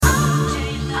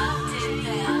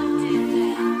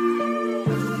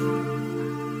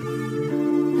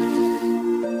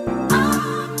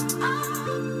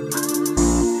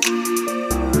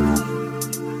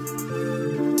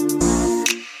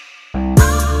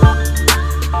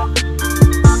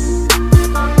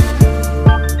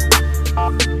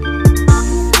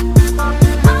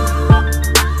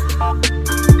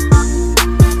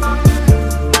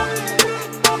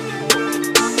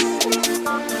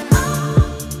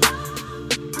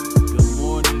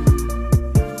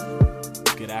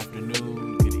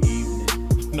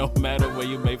no matter where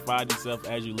you may find yourself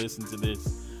as you listen to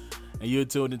this. And you're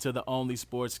tuned into the only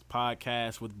sports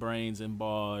podcast with brains and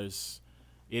bars.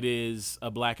 It is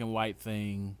a black and white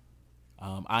thing.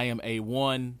 I am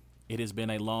A1. It has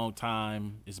been a long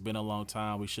time. It's been a long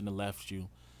time. We shouldn't have left you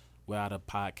without a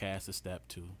podcast to step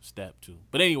to.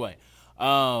 But anyway,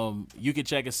 you can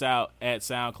check us out at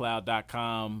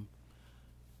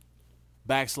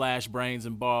soundcloud.com/brains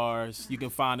and bars. You can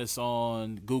find us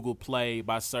on Google Play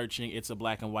by searching It's a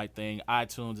Black and White Thing.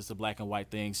 iTunes, It's a Black and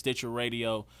White Thing. Stitcher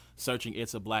Radio, searching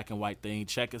It's a Black and White Thing.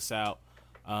 Check us out.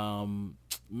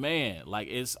 Man, like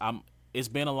it's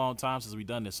been a long time since we've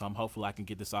done this, so I'm hopeful I can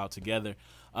get this all together.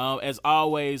 As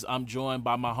always, I'm joined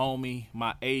by my homie,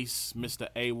 my ace, Mr.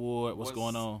 A Ward. What's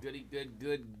going on?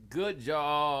 Good,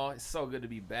 y'all. It's so good to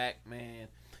be back, man.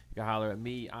 You can holler at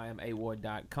me. I am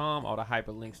award.com. All the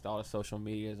hyperlinks to all the social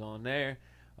media is on there.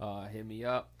 Hit me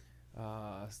up.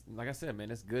 Like I said, man,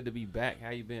 it's good to be back. How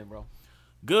you been, bro?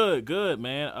 Good,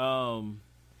 man.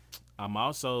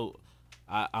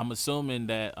 I'm assuming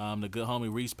that the good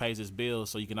homie Reese pays his bills,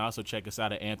 so you can also check us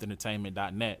out at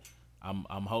anthonentertainment.net.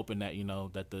 I'm hoping that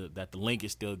that the link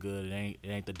is still good. It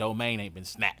ain't the domain ain't been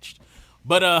snatched,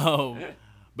 but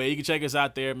you can check us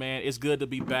out there, man. It's good to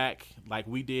be back. Like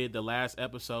we did the last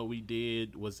episode we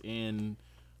did was in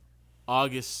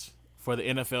August for the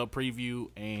NFL preview,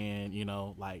 and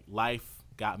like life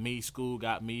got me, school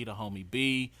got me, the homie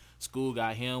B, school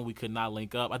got him. We could not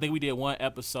link up. I think we did one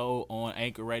episode on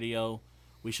Anchor Radio.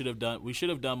 We should have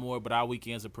done more, but our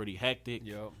weekends are pretty hectic.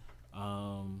 Yep.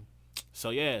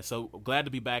 So glad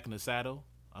to be back in the saddle.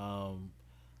 I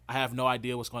have no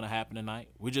idea what's going to happen tonight.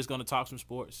 We're just going to talk some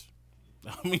sports.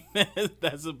 I mean,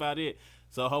 that's about it.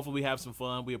 So hopefully we have some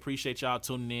fun. We appreciate y'all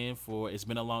tuning in it's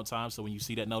been a long time. So when you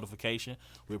see that notification,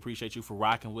 we appreciate you for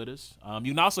rocking with us.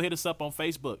 You can also hit us up on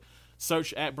Facebook.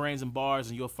 Search at Brains and Bars,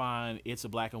 and you'll find It's a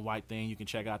Black and White Thing. You can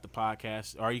check out the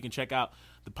podcast, or you can check out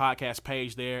the podcast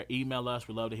page there. Email us.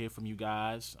 We'd love to hear from you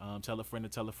guys. Tell a friend to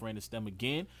tell a friend. It's them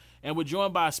again. And we're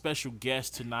joined by a special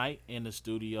guest tonight in the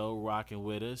studio rocking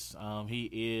with us. He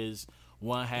is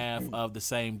one half of the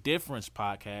Same Difference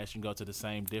podcast. You can go to the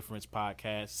Same Difference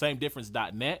podcast,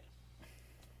 samedifference.net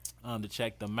to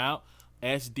check them out.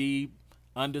 SD_podcast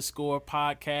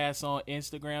on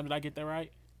Instagram. Did I get that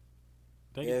right?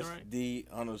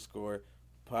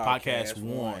 SD_podcast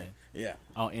one. Yeah.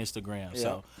 On Instagram. Yeah.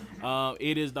 So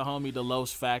it is the homie the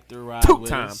Los Factor ride Two with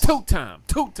time. us. I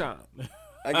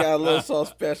got a little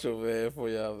something special, man, for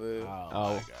y'all, man.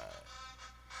 Oh my God.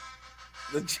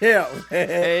 The champ, man.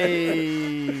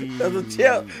 Hey. That's the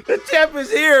champ. The champ is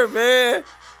here, man.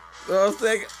 You know what I'm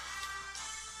saying?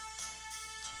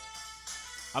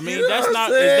 I mean, You know that's what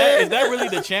not. I'm saying? Is that really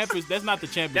the champions? That's not the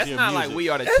champions. That's here not music. like we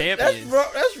are the That's champions.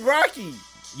 that's Rocky.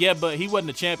 Yeah, but he wasn't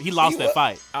the champ. He lost that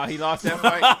fight. Oh, he lost that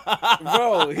fight?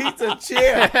 Bro, he's a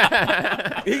champ.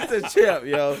 He's a champ,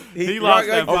 yo. He lost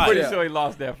that I'm fight. pretty sure he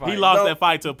lost that fight. He lost No. that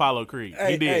fight to Apollo Creed.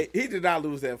 Hey, He did. Hey, he did not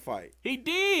lose that fight. He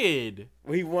did.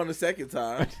 He won the second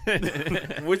time,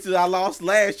 which is I lost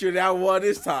last year. That I won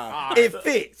this time. It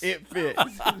fits. It fits.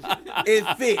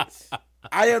 It fits.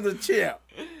 I am the champ.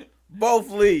 Both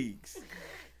leagues.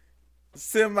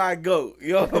 Semi-GOAT.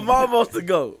 Yo, I'm almost a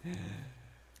GOAT.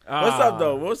 What's up,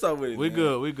 though? What's up with it? We man?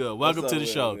 good. We good. Welcome What's to up the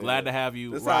with show. it, man? Glad to have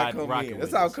you That's how I come rocking in.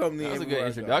 with That's how I us. come in. That was a good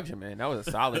introduction, man. That was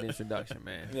a solid introduction,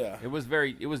 man. Yeah. It was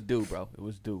due, bro. It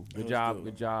was due. Good job.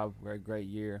 Very great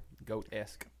year.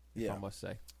 Goat-esque, Yeah. I must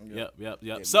say. Yep.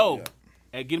 Yeah, So,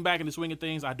 yeah. getting back in the swing of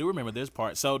things, I do remember this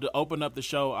part. So, to open up the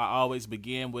show, I always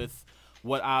begin with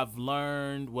what I've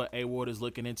learned, what A Ward is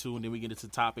looking into, and then we get into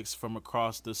topics from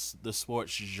across the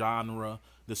sports genre,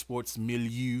 the sports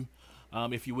milieu,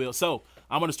 if you will. So,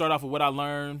 I'm going to start off with what I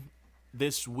learned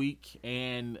this week,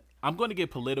 and I'm going to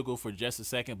get political for just a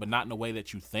second, but not in a way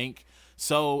that you think.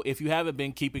 So, if you haven't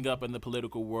been keeping up in the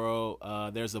political world,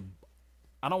 there's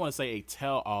I don't want to say a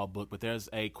tell-all book, but there's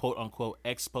a quote-unquote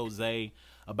expose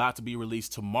about to be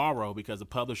released tomorrow because the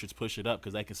publishers push it up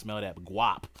because they can smell that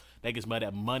guap. They can smell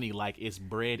that money like it's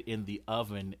bread in the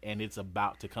oven, and it's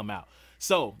about to come out.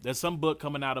 So there's some book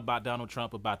coming out about Donald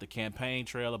Trump, about the campaign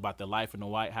trail, about the life in the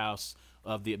White House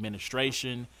of the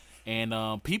administration,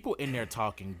 and people in there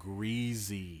talking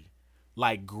greasy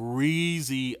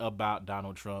about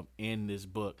Donald Trump in this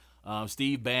book.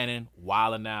 Steve Bannon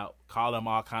wilding out, calling him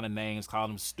all kind of names,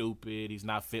 calling him stupid. He's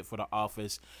not fit for the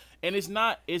office, and it's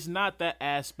not that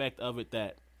aspect of it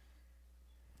that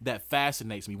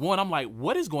fascinates me. One, I'm like,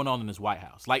 what is going on in this White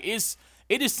House? Like,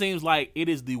 it just seems like it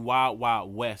is the wild,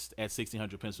 wild west at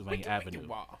 1600 Pennsylvania Avenue.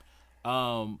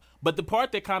 But the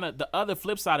part that the other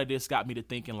flip side of this got me to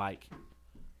thinking, like,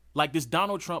 does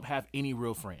Donald Trump have any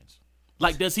real friends?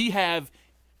 Like, does he have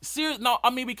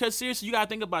Because seriously, you gotta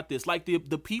think about this. Like the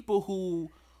people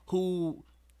who,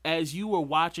 as you were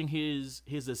watching his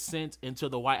ascent into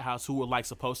the White House, who were like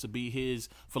supposed to be his,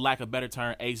 for lack of a better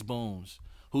term, ace booms,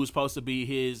 who's supposed to be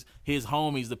his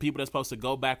homies, the people that's supposed to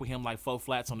go back with him like four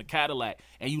flats on the Cadillac.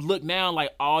 And you look now,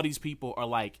 like all these people are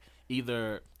like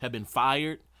either have been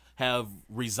fired, have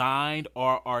resigned,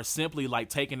 or are simply like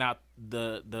taking out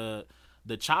the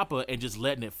chopper and just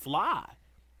letting it fly.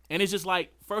 And it's just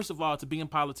like, first of all, to be in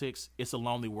politics, it's a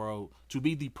lonely road. To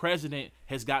be the president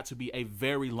has got to be a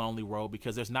very lonely road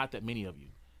because there's not that many of you.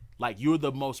 Like, you're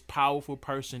the most powerful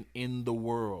person in the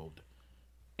world.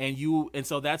 And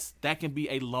so that can be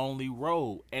a lonely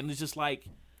road. And it's just like,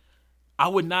 I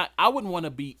wouldn't want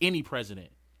to be any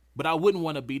president, but I wouldn't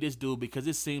want to be this dude because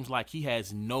it seems like he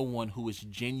has no one who is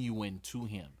genuine to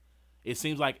him. It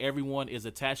seems like everyone is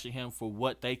attached to him for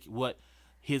what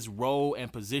his role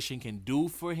and position can do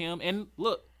for him. And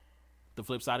look, the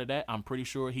flip side of that, I'm pretty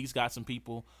sure he's got some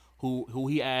people who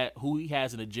he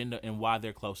has an agenda and why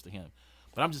they're close to him.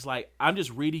 But I'm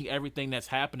just reading everything that's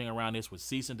happening around this with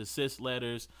cease and desist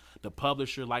letters. The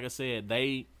publisher, like I said,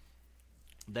 they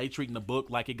treating the book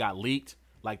like it got leaked.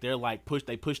 Like they're like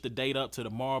they push the date up to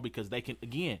tomorrow because they can,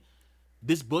 again,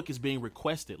 this book is being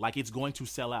requested. Like it's going to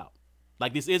sell out.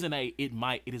 Like this isn't it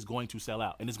is going to sell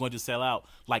out. And it's going to sell out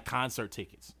like concert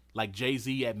tickets, like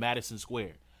Jay-Z at Madison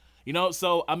Square.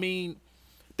 So I mean,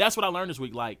 that's what I learned this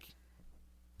week. Like,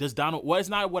 it's not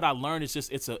what I learned. It's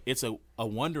just, it's a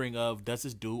wondering of, does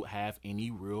this dude have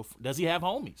does he have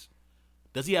homies?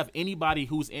 Does he have anybody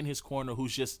who's in his corner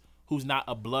who's not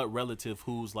a blood relative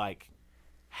who's like,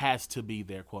 has to be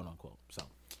there, quote unquote. So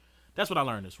that's what I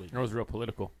learned this week. It was real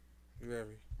political.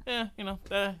 Very. Yeah, you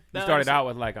started out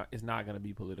with like, it's not going to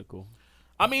be political.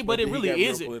 I mean, but it really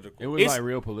isn't. It was like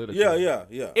real political. Yeah.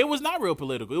 It was not real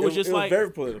political. It was just like very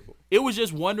political. It was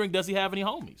just wondering, does he have any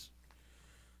homies?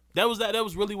 That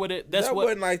was really what it. That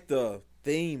wasn't like the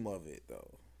theme of it though.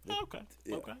 Okay.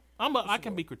 I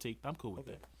can be critiqued. I'm cool with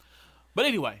that. But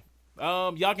anyway,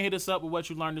 y'all can hit us up with what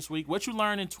you learned this week. What you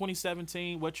learned in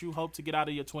 2017. What you hope to get out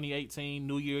of your 2018.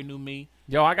 New year, new me.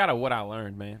 Yo, I got what I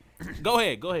learned, man. Go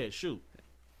ahead, shoot.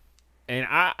 And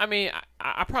I mean,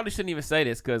 I probably shouldn't even say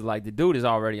this because like the dude is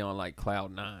already on like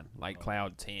cloud 9, like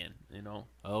cloud 10.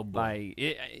 Oh boy. Like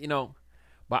it,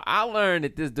 But I learned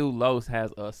that this dude Los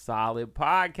has a solid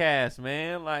podcast,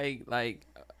 man. Like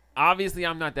obviously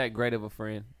I'm not that great of a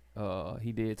friend.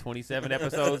 He did 27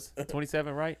 episodes,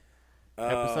 27, right?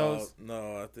 Episodes?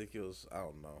 No, I think it was, I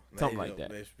don't know. Something like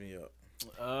that. Mess me up.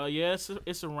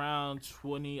 It's around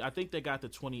 20. I think they got to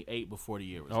 28 before the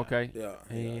year was okay. out.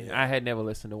 Yeah. I had never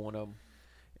listened to one of them,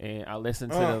 and I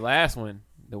listened to the last one,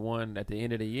 the one at the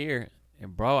end of the year,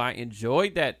 and bro, I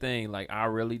enjoyed that thing. Like I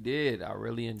really did. I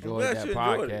really enjoyed that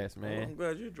podcast, man. I'm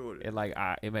glad you enjoyed it. And like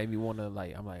it made me want to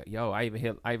like. I'm like, yo, I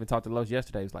even talked to Los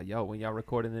yesterday. It's like, yo, when y'all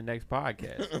recording the next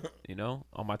podcast,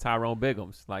 on my Tyrone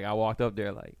Biggums. Like I walked up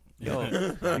there like, yo,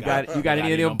 you got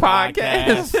any of them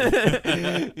podcasts?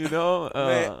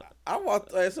 Man, I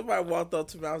walked. Somebody walked up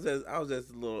to me. I was just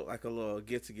a little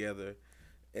get together,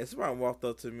 and somebody walked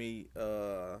up to me.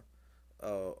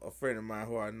 A friend of mine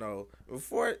who I know,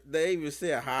 before they even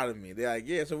said hi to me, they're like,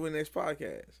 "Yeah, so when next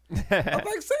podcast?" I'm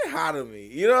like, "Say hi to me."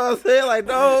 You know what I'm saying? Like,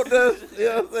 no,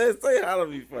 say hi to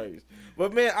me first.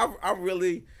 But man, I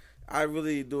really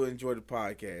do enjoy the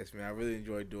podcast, man. I really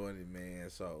enjoy doing it, man.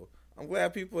 So I'm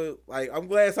glad I'm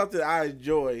glad something I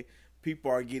enjoy, people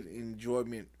are getting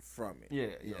enjoyment from it. Yeah.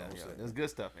 That's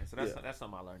good stuff, man. So that's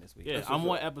something I learned this week. Yeah, I'm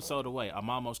one episode away. I'm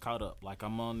almost caught up. Like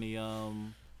I'm on the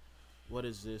what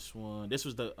is this one? This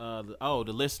was the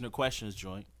listener questions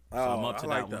joint. So I'm up to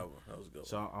that one. That was good.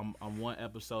 So I'm one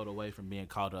episode away from being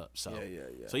caught up. So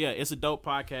yeah. So yeah, it's a dope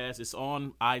podcast. It's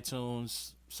on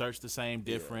iTunes. Search The Same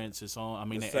Difference. It's on. I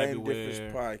mean, they're everywhere.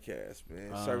 Difference podcast,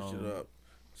 man. Search it up.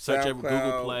 Search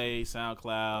Google Play,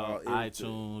 SoundCloud,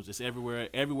 iTunes. It's everywhere.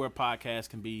 Everywhere podcasts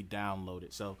can be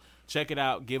downloaded. So check it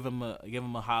out. Give him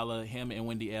a holla. Him and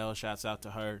Wendy L. Shouts out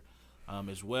to her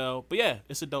as well. But yeah,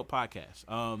 it's a dope podcast.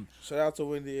 Shout out to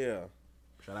Wendy L.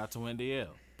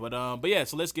 But yeah,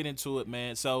 so let's get into it,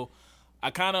 man. So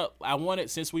I wanted,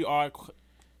 since we are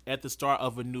at the start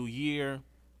of a new year,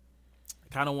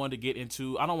 I kind of wanted to get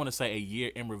into, I don't want to say a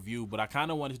year in review, but I kind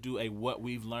of wanted to do a what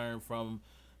we've learned from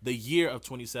the year of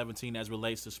 2017 as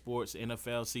relates to sports.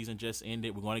 NFL season just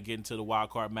ended. We're going to get into the wild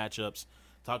card matchups,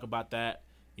 talk about that.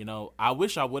 I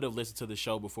wish I would have listened to the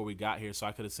show before we got here so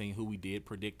I could have seen who we did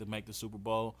predict to make the Super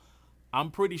Bowl. I'm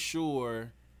pretty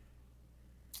sure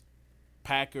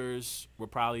Packers were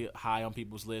probably high on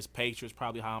people's list. Patriots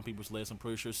probably high on people's list. I'm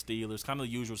pretty sure Steelers, kind of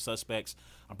the usual suspects.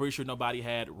 I'm pretty sure nobody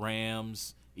had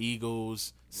Rams,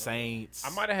 Eagles, Saints. I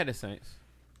might have had the Saints.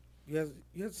 You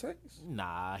had Saints?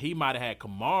 Nah, he might have had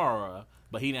Kamara,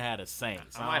 but he didn't have the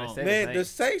Saints. I might have said Man, the Saints.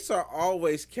 Saints are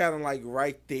always kind of like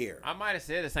right there. I might have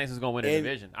said the Saints was going to win the And-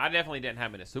 division. I definitely didn't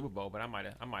have them in the Super Bowl, but I might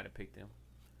have picked them.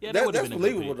 Yeah, That's would've been a good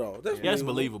believable, pick. though. That's That's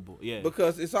believable. believable. Yeah.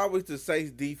 Because it's always the Saints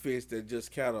defense that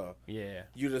just kind of, Yeah,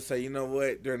 you just say, you know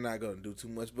what, they're not going to do too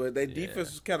much. But their Yeah.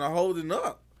 defense is kind of holding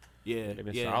up. Yeah, they've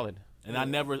been yeah. solid.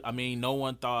 And no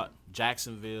one thought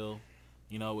Jacksonville,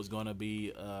 was going to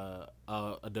be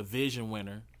a division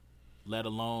winner, let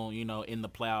alone, in the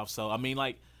playoffs. So,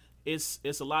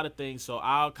 it's a lot of things. So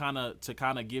I'll kind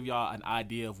of give y'all an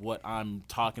idea of what I'm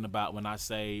talking about when I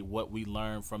say what we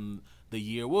learned from the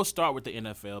year. We'll start with the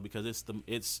NFL because it's the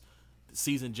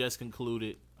season just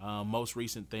concluded, most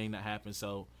recent thing that happened.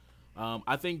 So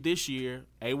I think this year,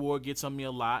 A-Ward gets on me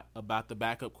a lot about the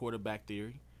backup quarterback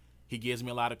theory. He gives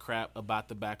me a lot of crap about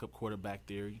the backup quarterback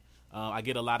theory. I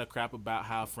get a lot of crap about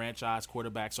how franchise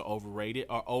quarterbacks are overrated,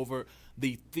 or over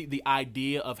the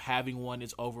idea of having one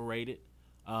is overrated.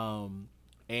 And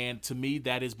to me,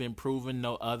 that has been proven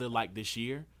no other like this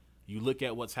year. You look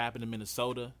at what's happened in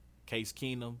Minnesota, Case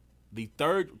Keenum, the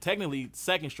technically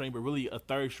second string, but really a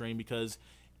third string, because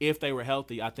if they were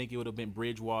healthy, I think it would have been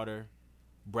Bridgewater,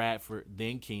 Bradford,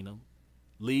 then Keenum.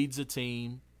 Leads a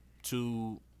team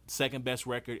to second best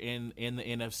record in the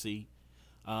NFC.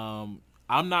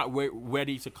 I'm not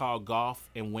ready to call Goff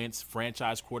and Wentz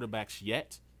franchise quarterbacks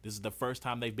yet. This is the first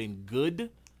time they've been good.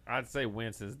 I'd say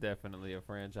Wentz is definitely a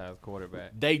franchise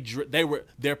quarterback.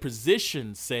 Their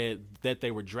position said that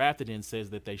they were drafted in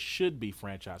says that they should be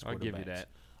franchise quarterbacks. I'll give you that.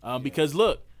 Because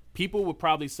look, people would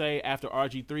probably say after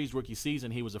RG3's rookie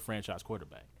season he was a franchise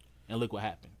quarterback, and look what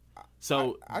happened.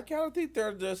 So I kind of think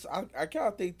they're just. I kind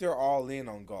of think they're all in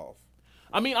on golf.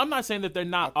 I'm not saying that they're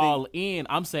not all in.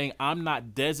 I'm saying I'm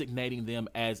not designating them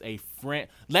as a friend.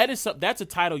 That's a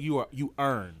title you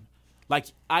earn. Like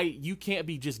you can't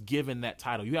be just given that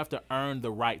title. You have to earn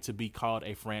the right to be called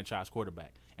a franchise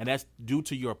quarterback, and that's due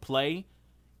to your play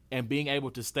and being able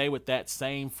to stay with that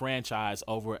same franchise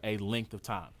over a length of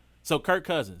time. So Kirk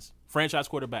Cousins, franchise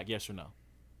quarterback, yes or no?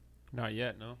 Not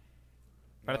yet, no.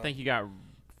 But I think you got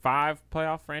 5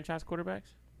 playoff franchise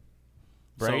quarterbacks.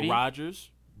 Brady? So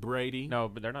Rodgers, Brady. No,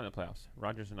 but they're not in the playoffs.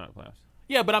 Rodgers is not in the playoffs.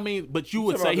 Yeah, but you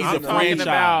would say he's a I'm talking franchise.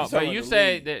 about, Some but of you the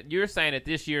say league. that you're saying that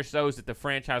this year shows that the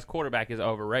franchise quarterback is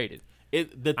overrated.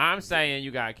 I'm saying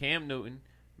you got Cam Newton,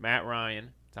 Matt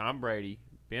Ryan, Tom Brady,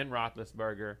 Ben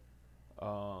Roethlisberger,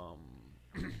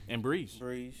 and Breeze.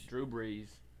 Drew Brees.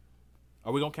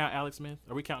 Are we gonna count Alex Smith?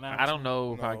 Are we counting Alex? I don't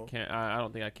know if I No. can. I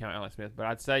don't think I count Alex Smith, but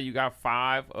I'd say you got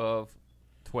 5 of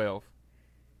 12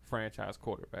 franchise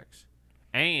quarterbacks,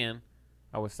 and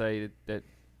I would say that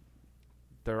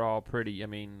they're all pretty. I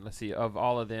mean, let's see. Of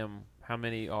all of them, how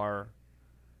many are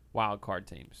wild card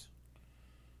teams?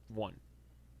 1.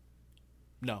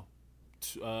 No.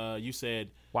 You said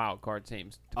Wild card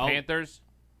teams. The Oh. Panthers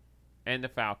and the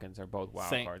Falcons are both wild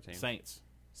card teams. Saints.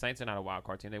 Saints are not a wild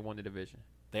card team. They won the division.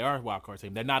 They are a wild card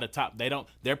team. They're not a top.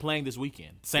 They're playing this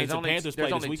weekend. Saints and Panthers play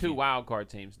There's this only weekend. 2 wild card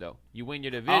teams though. You win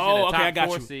your division. Oh, the okay, top I got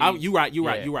 4 you. seeds. You right.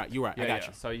 Yeah. I got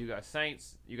you. So you got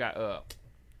Saints. You got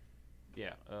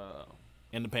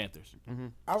And the Panthers.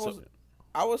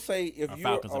 I would say if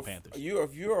Falcons and Panthers.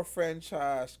 if you're a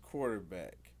franchise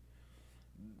quarterback,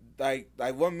 like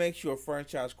what makes you a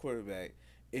franchise quarterback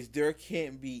is there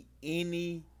can't be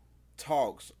any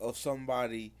talks of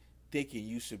somebody thinking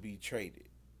you should be traded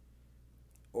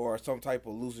or some type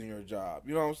of losing your job.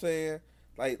 You know what I'm saying?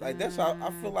 Like that's how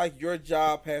I feel like your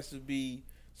job has to be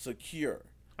secure.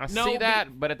 I No, see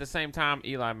that, but at the same time,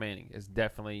 Eli Manning is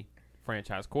definitely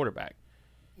franchise quarterback.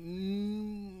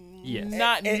 Yes.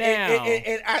 Not and, now.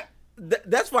 And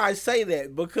that's why I say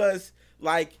that, because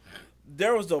like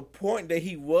there was a point that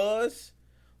he was,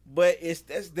 but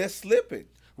that's slipping.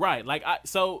 Right. Like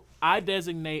I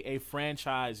designate a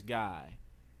franchise guy.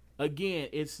 Again,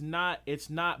 it's not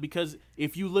because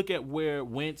if you look at where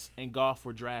Wentz and Goff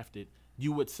were drafted,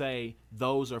 you would say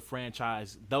those are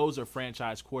franchise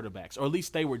quarterbacks, or at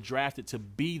least they were drafted to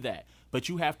be that. But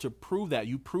you have to prove that.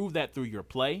 You prove that through your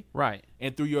play. Right.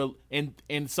 And through your and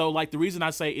so like the reason I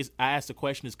say is I asked the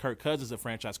question, is Kirk Cousins a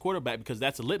franchise quarterback, because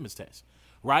that's a litmus test.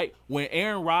 Right? When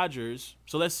Aaron Rodgers,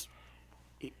 so let's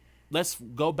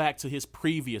go back to his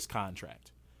previous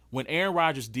contract. When Aaron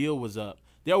Rodgers' deal was up,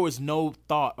 there was no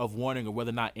thought of wondering whether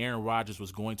or not Aaron Rodgers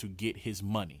was going to get his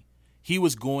money. He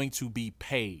was going to be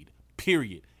paid,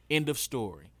 period. End of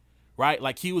story, right?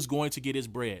 Like he was going to get his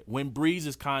bread. When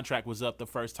Breeze's contract was up the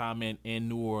first time in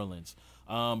New Orleans,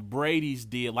 Brady's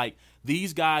deal, like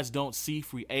these guys don't see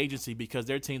free agency because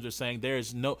their teams are saying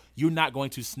you're not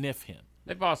going to sniff him.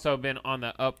 They've also been on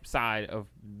the upside of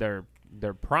their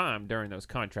prime during those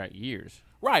contract years.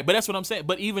 Right, but that's what I'm saying.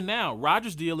 But even now,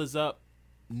 Rodgers' deal is up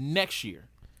next year.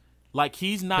 Like,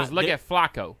 he's not. Because look at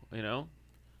Flacco,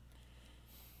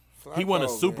 He won a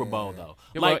Flacco, Super man. Bowl, though.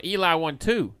 Yeah, Like, well, Eli won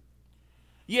 2.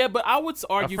 yeah, but I would A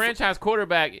argue. franchise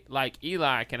quarterback like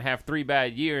Eli can have 3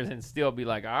 bad years and still be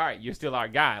like, all right, you're still our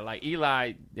guy. Like,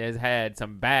 Eli has had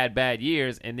some bad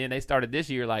years, and then they started this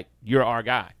year like, you're our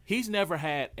guy. He's never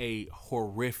had a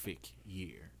horrific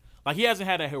year. Like, he hasn't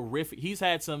had a horrific. He's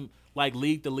had some, like,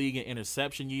 league to league and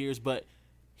interception years, but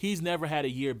he's never had a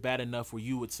year bad enough where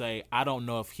you would say, I don't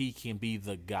know if he can be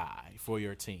the guy for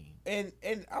your team. And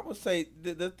I would say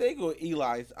the thing with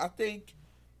Eli is I think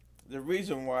the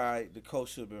reason why the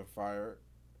coach should have been fired.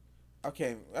 I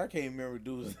can't remember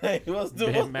dude's name. What's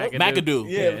Ben McAdoo.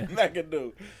 Yeah,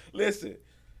 McAdoo. Listen,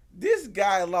 this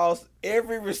guy lost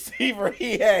every receiver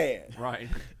he had. Right.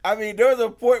 I mean, there was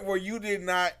a point where you did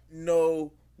not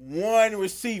know one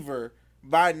receiver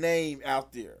by name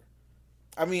out there.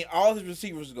 I mean, all his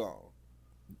receivers gone.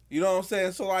 You know what I'm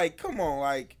saying? So, like, come on,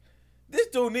 like, this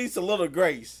dude needs a little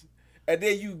grace. And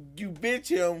then you bench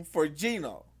him for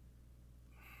Geno.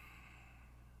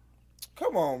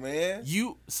 Come on, man.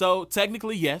 So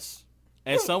technically, yes.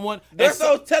 As someone, There's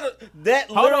no that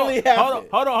literally happened.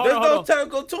 Hold on. There's no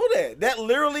technical to that. That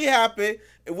literally happened,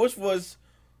 which was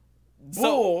bull.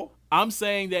 So I'm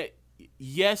saying that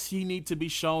yes, he needs to be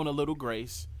shown a little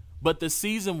grace, but the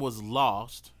season was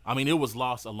lost. I mean, it was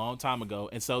lost a long time ago,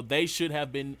 and so they should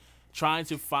have been trying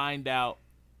to find out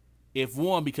if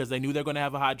one, because they knew they're going to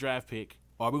have a high draft pick.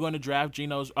 Are we going to draft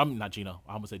Geno's? Not Geno.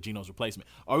 I almost said Geno's replacement.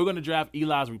 Are we going to draft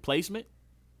Eli's replacement?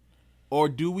 Or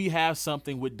do we have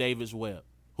something with Davis Webb,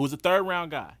 who's a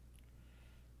third-round guy?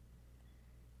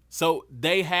 So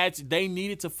they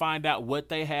needed to find out what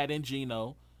they had in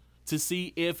Geno to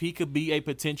see if he could be a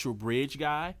potential bridge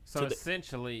guy. So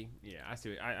essentially, yeah, I see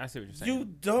what you're saying. You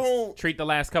don't treat the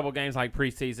last couple games like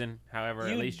preseason. However,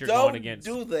 at least you're don't going against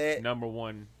do that. number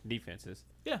 1 defenses.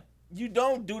 Yeah. You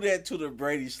don't do that to the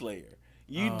Brady Slayer.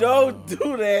 You don't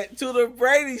do that to the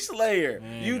Brady Slayer.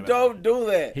 Man, you don't do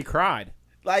that. He cried.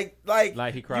 Like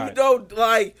he cried. You don't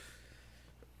like.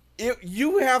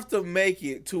 You have to make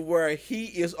it to where he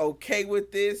is okay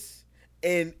with this,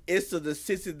 and it's a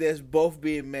decision that's both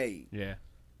being made. Yeah.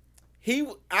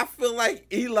 I feel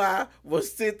like Eli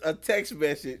was sent a text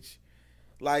message,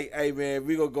 like, "Hey man,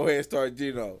 we gonna go ahead and start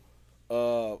Geno.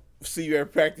 See you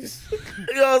at practice."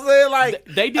 You know what I'm saying? Like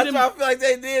they didn't. That's what I feel like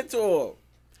they did to him.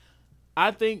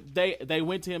 I think they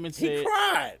went to him and said, He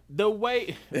cried. The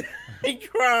way He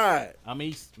cried. I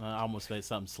mean, I almost said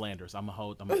something slanderous. I'm gonna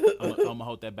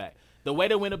hold that back. The way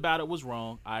they went about it was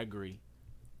wrong. I agree,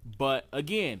 but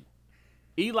again,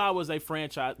 Eli was a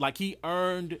franchise. Like, he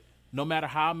earned. No matter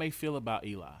how I may feel about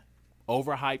Eli,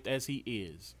 overhyped as he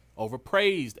is,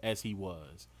 overpraised as he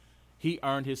was, he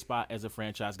earned his spot as a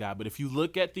franchise guy. But if you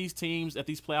look at these teams, at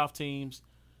these playoff teams,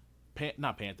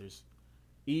 not Panthers,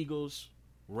 Eagles,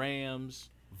 Rams,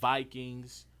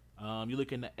 Vikings. You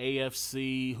look in the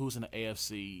AFC. Who's in the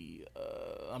AFC?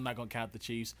 I'm not gonna count the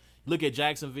Chiefs. Look at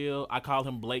Jacksonville. I call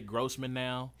him Blake Grossman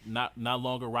now. Not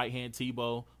longer right hand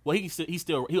Tebow. Well,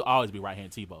 he'll always be right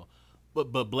hand Tebow.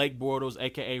 But Blake Bortles,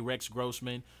 aka Rex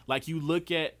Grossman. Like, you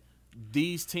look at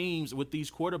these teams with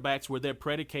these quarterbacks where they're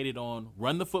predicated on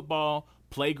run the football,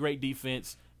 play great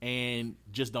defense, and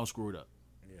just don't screw it up.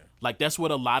 Like, that's what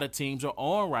a lot of teams are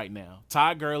on right now.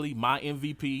 Todd Gurley, my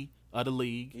MVP of the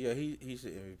league. Yeah, he's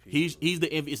the MVP. He's the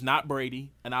MVP. It's not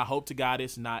Brady, and I hope to God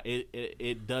it's not.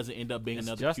 It doesn't end up being It's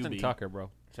another Justin QB. Tucker,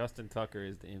 bro. Justin Tucker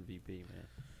is the MVP, man.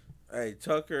 Hey,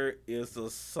 Tucker is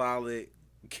a solid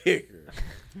kicker.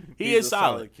 He He's is a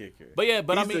solid kicker. But yeah,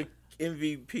 but he's I mean, the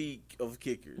MVP of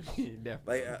kickers. He's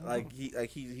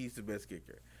the best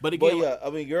kicker. but again, But yeah, I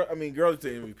mean, Gurley's the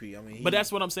MVP. I mean, but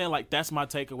that's what I'm saying. Like, that's my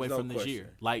takeaway No from this question.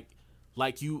 year.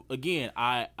 Like you again,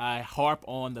 I harp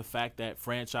on the fact that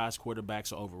franchise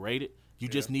quarterbacks are overrated. You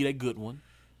just need a good one,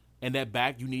 and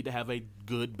you need to have a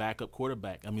good backup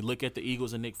quarterback. I mean, look at the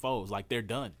Eagles and Nick Foles. Like, they're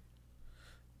done.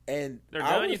 And They're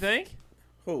done, you think?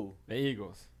 Who? The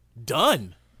Eagles.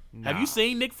 Done. Have Nah. you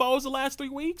seen Nick Foles the last 3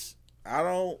 weeks? I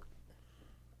don't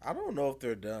know if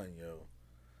they're done, yo.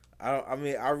 I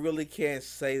mean, I really can't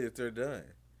say that they're done.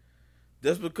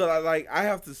 Just because I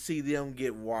have to see them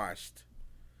get washed.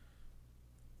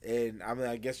 And I mean,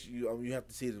 I guess you have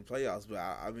to see it in playoffs, but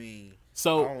I mean,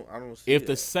 So I don't see if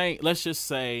the that. Saints, let's just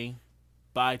say,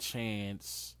 by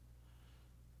chance,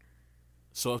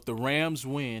 so if the Rams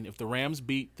win, if the Rams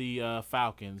beat the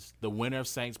Falcons, the winner of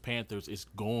Saints Panthers is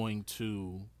going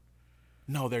to.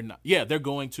 No, they're not. Yeah, they're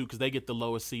going to, because they get the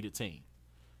lowest seeded team,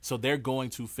 so they're going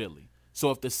to Philly.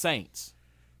 So if the Saints,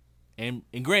 and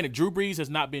granted, Drew Brees has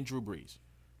not been Drew Brees.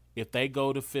 If they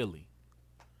go to Philly,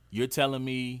 you're telling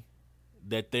me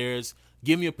that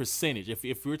give me a percentage.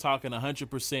 If we're talking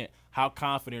 100%, how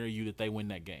confident are you that they win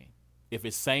that game? If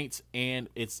it's Saints and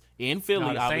it's in Philly,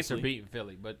 No, the obviously. Saints are beating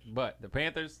Philly, but the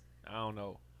Panthers, I don't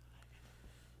know.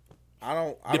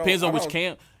 Depends on which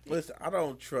camp. Listen, I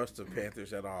don't trust the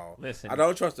Panthers at all. Listen. I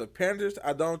don't trust the Panthers.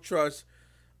 I don't trust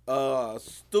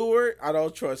Stewart. I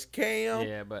don't trust Cam.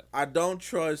 Yeah, but I don't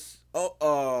trust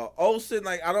Olsen.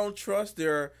 Like, I don't trust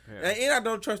their and I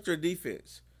don't trust their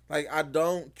defense. Like, I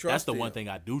don't trust. That's the them. one thing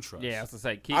I do trust. yeah, I was gonna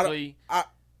say Kuechly,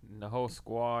 the whole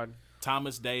squad.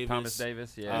 Thomas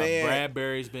Davis, Yeah. Man.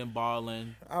 Bradbury's been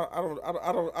balling. I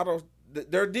don't.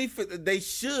 Their defense. They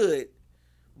should,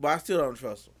 but I still don't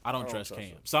trust them. I don't trust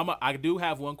Cam. So I do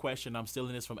have one question. I'm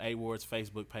stealing this from A Ward's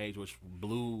Facebook page, which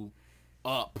blew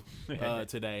up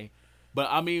today. But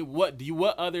I mean, what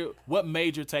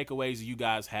major takeaways do you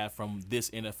guys have from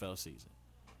this NFL season?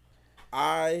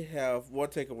 I have one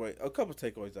takeaway, a couple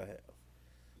takeaways I have,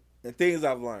 and things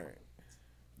I've learned.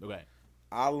 Okay.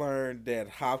 I learned that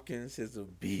Hopkins is a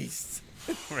beast.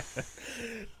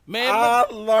 Man, I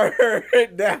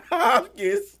learned that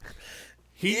Hopkins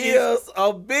he is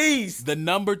a beast. The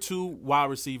number 2 wide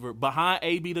receiver behind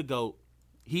AB the GOAT.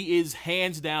 He is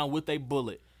hands down with a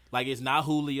bullet. Like, it's not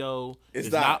Julio.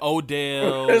 It's not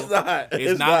Odell. It's not.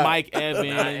 It's not Mike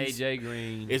Evans. Not AJ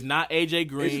Green. It's not AJ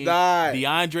Green. It's not.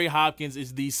 DeAndre Hopkins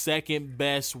is the second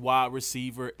best wide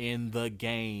receiver in the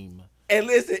game. And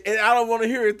listen, and I don't want to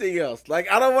hear anything else. Like,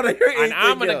 I don't want to hear anything And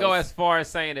I'm gonna else. go as far as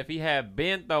saying if he had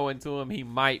been throwing to him, he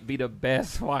might be the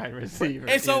best wide receiver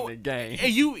And so, in the game.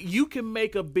 and you can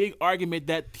make a big argument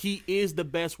that he is the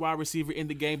best wide receiver in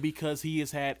the game because he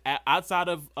has had outside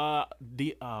of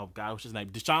what's his name,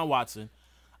 Deshaun Watson.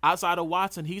 Outside of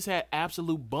Watson, he's had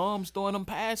absolute bums throwing him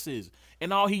passes,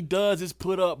 and all he does is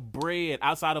put up bread.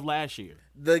 Outside of last year,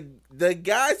 the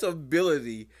guy's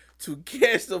ability to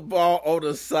catch the ball on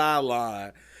the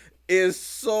sideline is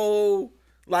so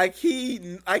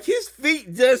his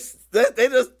feet just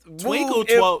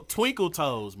twinkle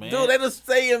toes, man. Dude, they just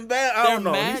stay in bad. I don't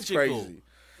know. Magical. He's crazy.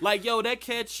 Like, yo, that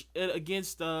catch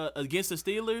against the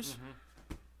Steelers.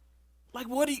 Like,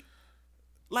 what do you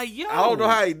like? Yo, I don't know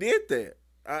how he did that.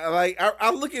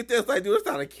 I look at this like, dude, it's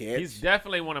not a catch. He's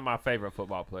definitely one of my favorite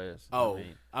football players.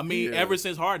 I mean, yeah. ever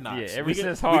since Hard Knocks. Yeah, ever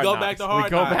since Hard We go Knocks. back to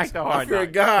Hard Knocks. I fear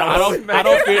Knocks. God. I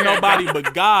don't fear nobody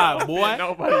but God, boy.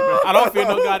 Nobody but I don't fear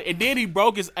no God. And then he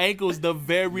broke his ankles the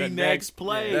very next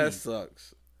play. That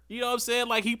sucks. You know what I'm saying?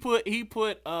 Like, he put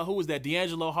who was that?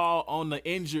 D'Angelo Hall on the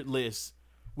injured list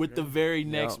with the very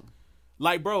next.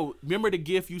 Like, bro, remember the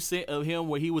gif you sent of him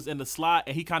where he was in the slot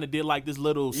and he kind of did like this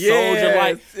little soldier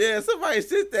like. Yeah, somebody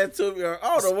sent that to me. I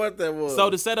don't know what that was. So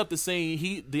to set up the scene,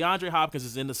 DeAndre Hopkins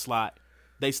is in the slot.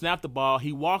 They snap the ball.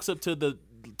 He walks up to the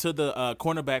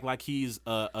cornerback like he's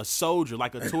a soldier,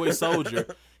 like a toy soldier.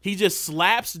 He just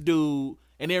slaps dude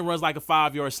and then runs like a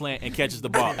 5-yard slant and catches the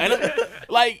ball. And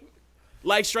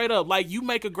like straight up, like, you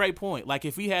make a great point. Like,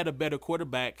 if he had a better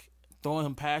quarterback throwing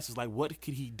him passes, like, what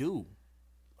could he do?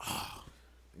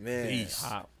 Man, Beast.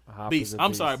 Beast.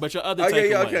 I'm sorry, but your other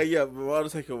takeaway. Okay. But my other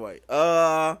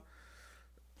takeaway,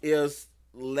 is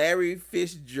Larry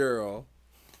Fitzgerald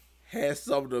has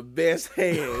some of the best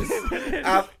hands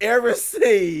I've ever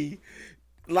seen.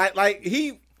 Like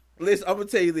he, listen, I'm gonna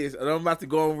tell you this, and I'm about to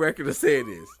go on record of saying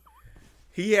this.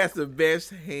 He has the best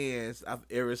hands I've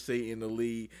ever seen in the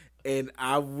league. And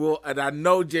I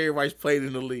know Jerry Rice played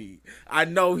in the league. I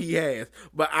know he has.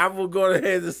 But I will go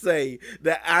ahead and say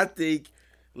that I think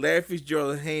Larry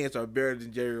Fitzgerald's hands are better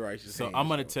than Jerry Rice's hands. So I'm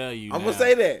going to tell you, I'm going to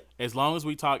say that. As long as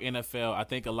we talk NFL, I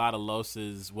think a lot of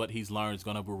Los's, what he's learned is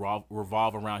going to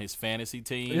revolve around his fantasy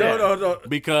team. No.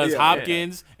 Because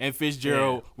Hopkins and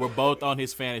Fitzgerald were both on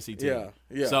his fantasy team.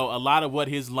 Yeah. So a lot of what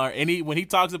he's learned, and when he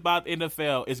talks about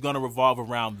NFL, it's going to revolve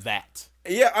around that.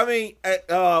 Yeah, I mean,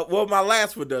 my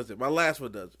last one does it. But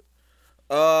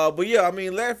yeah, I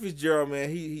mean, Larry Fitzgerald, man,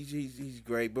 he's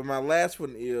great. But my last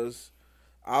one is,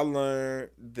 I learned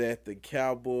that the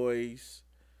Cowboys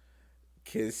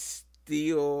can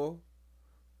still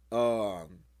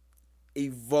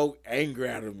evoke anger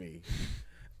out of me.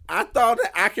 I thought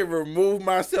that I could remove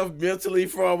myself mentally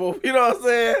from them. You know what I'm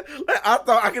saying? Like, I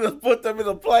thought I could just put them in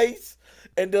a place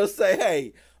and just say,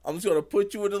 hey, I'm just going to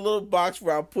put you in a little box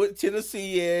where I put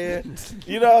Tennessee in.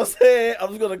 You know what I'm saying? I'm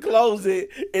just going to close it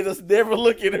and just never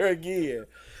look at her again.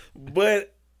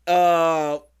 But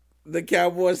the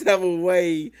Cowboys have a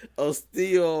way of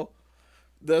still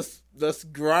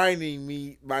just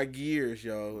grinding my gears,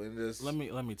 yo. And just let me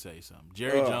tell you something.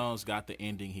 Jerry Jones got the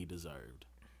ending he deserved.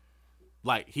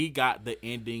 Like, he got the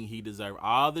ending he deserved.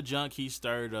 All the junk he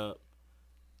stirred up,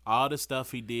 all the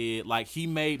stuff he did. Like, he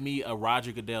made me a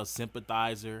Roger Goodell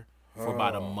sympathizer for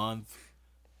about a month.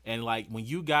 And, like, when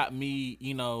you got me,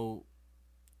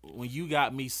 when you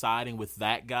got me siding with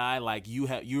that guy, like,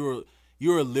 you're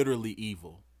literally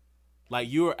evil.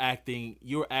 Like, you're acting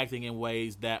in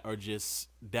ways that are just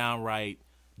downright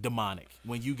demonic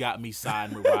when you got me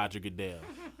siding with Roger Goodell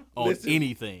on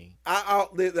anything.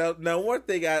 Now, one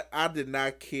thing I did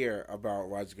not care about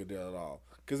Roger Goodell at all,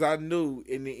 because I knew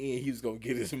in the end he was gonna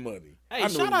get his money. Hey,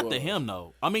 shout out to him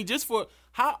though. I mean, just for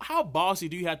how bossy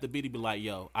do you have to be like,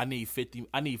 yo, I need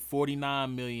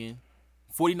 49 million,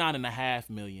 49.5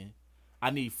 million. I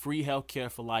need free health care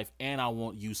for life, and I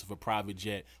want use of a private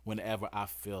jet whenever I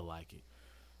feel like it.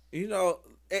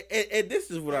 And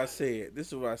this is what I said.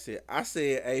 I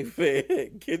said, hey,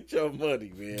 man, get your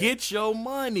money, man. Get your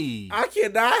money. I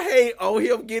cannot hate on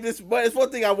him getting his money. It's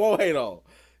one thing I won't hate on.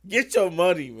 Get your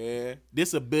money, man.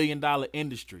 This a $1 billion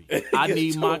industry. I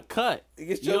need my cut.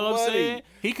 Get you your know what money. I'm saying?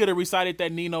 He could have recited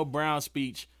that Nino Brown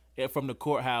speech from the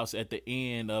courthouse at the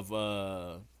end of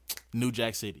New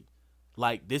Jack City.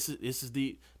 Like, this is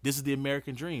the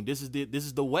American dream. This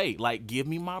is the way. Like, give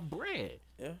me my bread.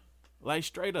 Yeah. Like,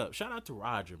 straight up. Shout out to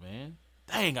Roger, man.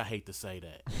 Dang, I hate to say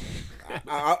that.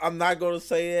 I'm not gonna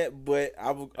say that, but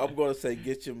I'm gonna say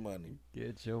get your money.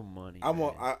 Get your money.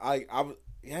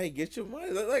 Hey, get your money.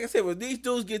 Like I said, when these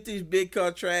dudes get these big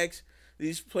contracts,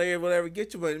 these players, whatever,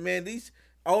 get your money, man. These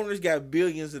owners got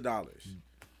billions of dollars.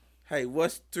 Hey,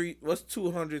 what's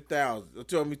 200,000?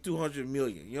 200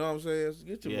 million. You know what I'm saying? So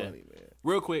get your money, man.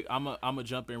 Real quick, I'm a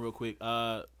jump in real quick.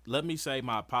 Let me say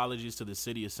my apologies to the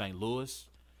city of St. Louis.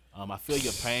 I feel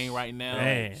your pain right now.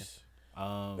 Man.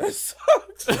 That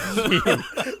sucks.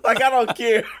 Like, I don't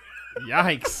care.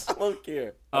 Yikes. I don't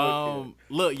care.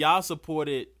 Look, y'all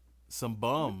supported some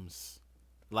bums.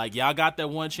 Like, y'all got that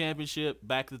one championship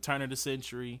back at the turn of the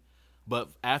century. But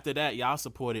after that, y'all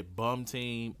supported bum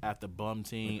team after bum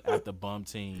team after bum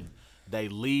team. They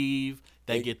leave.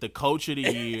 They get the coach of the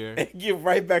year. And get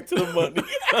right back to the money.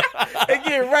 And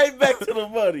get right back to the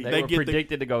money. They were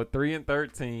predicted to go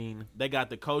 3-13. They got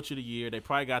the coach of the year. They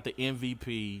probably got the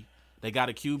MVP. They got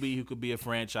a QB who could be a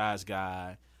franchise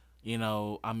guy.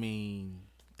 I mean,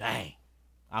 dang.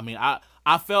 I mean, I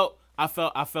felt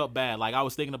bad. Like, I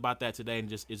was thinking about that today, and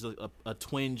just it's a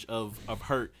twinge of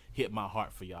hurt hit my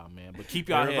heart for y'all, man. But keep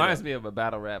y'all. It reminds me of a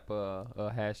battle rap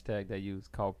hashtag they use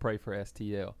called "Pray for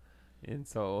STL," and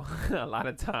so a lot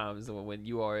of times when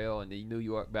URL and the New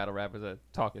York battle rappers are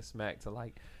talking smack to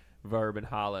like Verb and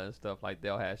Holla and stuff, like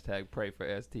they'll hashtag "Pray for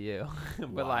STL,"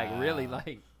 but like really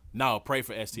like. No, pray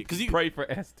for STL. Because you pray for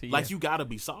STL. Like, you gotta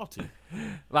be salty.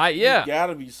 Like, yeah, you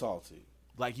gotta be salty.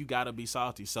 Like, you gotta be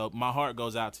salty. So my heart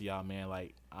goes out to y'all, man.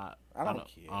 Like, I don't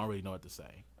care. I don't really know what to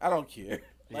say. I don't care.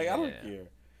 Like, I don't care.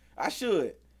 I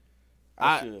should.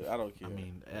 I don't care. I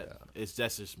mean, that's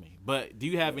just me. But do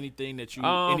you have anything that you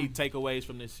any takeaways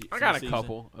from this? I got a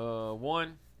couple.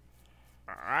 One,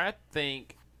 I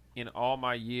think in all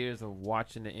my years of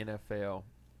watching the NFL,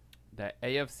 that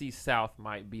AFC South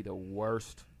might be the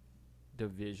worst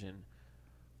division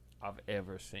I've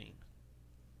ever seen.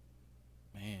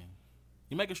 Man,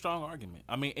 you make a strong argument.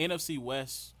 I mean, NFC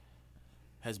West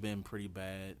has been pretty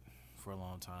bad for a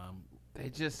long time. They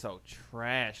just so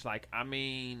trash. Like, I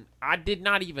mean, I did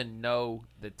not even know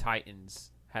the Titans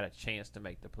had a chance to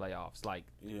make the playoffs. Like,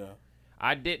 yeah,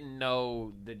 I didn't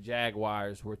know the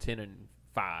Jaguars were 10-5,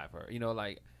 or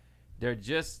like they're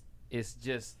just. It's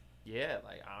just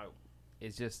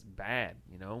it's just bad.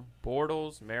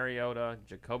 Bortles, Mariota,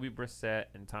 Jacoby Brissett,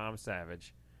 and Tom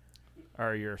Savage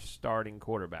are your starting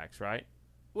quarterbacks, right?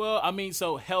 Well, I mean,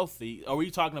 so healthy. Are we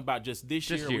talking about just this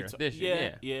year? This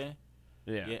year, yeah.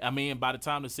 I mean, by the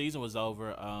time the season was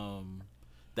over,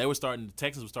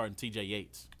 Texas was starting T.J.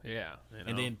 Yates. Yeah,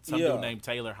 and then some dude named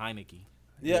Taylor Heineke.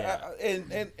 Yeah.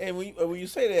 And when you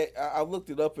say that, I looked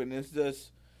it up, and it's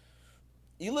just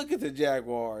you look at the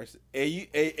Jaguars, and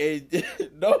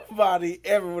nobody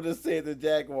ever would have said the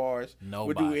Jaguars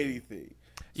would do anything.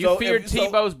 You feared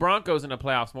Tebow's Broncos in the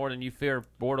playoffs more than you fear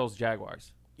Bortles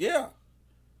Jaguars. Yeah.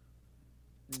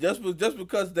 Just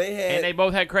because they had, and they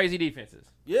both had crazy defenses.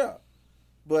 Yeah,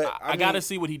 but I got to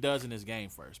see what he does in this game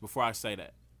first before I say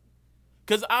that.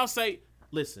 Because I'll say,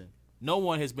 listen, no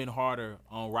one has been harder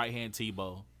on right-hand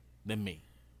Tebow than me.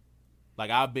 Like,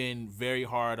 I've been very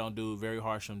hard on dude, very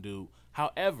harsh on dude.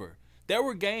 However, there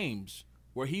were games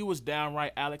where he was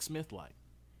downright Alex Smith-like.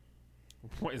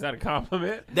 What, is that a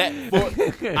compliment? I don't know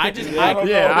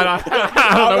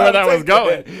where that was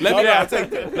going.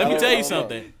 Let me tell you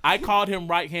something. I called him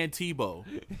right hand Tebow.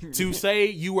 To say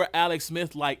you were Alex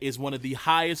Smith like is one of the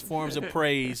highest forms of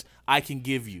praise I can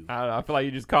give you. I don't know. I feel like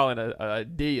you're just calling a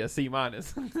D a C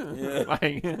minus.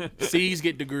 Yeah. C's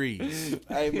get degrees.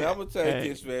 Hey man, I'm gonna tell you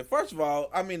this, man. First of all,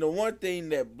 I mean the one thing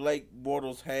that Blake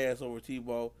Bortles has over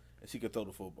Tebow is he can throw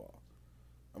the football.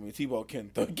 I mean, Tebow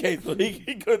can't throw, he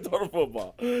couldn't throw the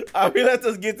football. I mean, let's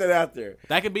just get that out there.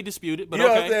 That can be disputed, but you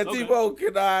know okay. what I'm saying? Okay. Tebow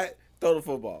cannot throw the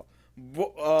football.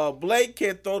 Blake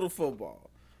can't throw the football.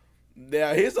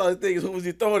 Now, his only thing is who was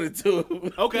he throwing it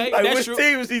to? Okay, like, that's which true.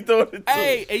 team was he throwing it to?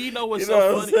 Hey, and you know what's You know so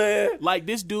what I'm funny? saying? Like,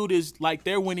 this dude is, like,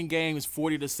 their winning game is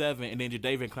 40-7, and then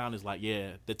Jadeveon Clowney is like,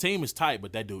 yeah, the team is tight,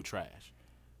 but that dude trash.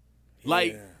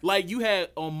 Like, Yeah. like you had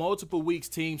on multiple weeks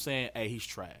teams saying, hey, he's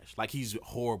trash. Like, he's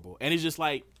horrible. And it's just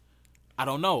like, I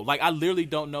don't know. Like, I literally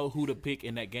don't know who to pick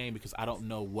in that game because I don't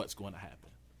know what's going to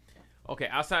happen. Okay,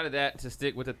 outside of that, to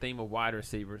stick with the theme of wide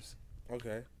receivers,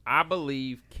 Okay. I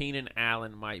believe Keenan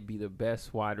Allen might be the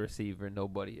best wide receiver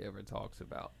nobody ever talks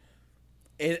about.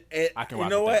 And I can you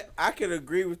rock know with what? I can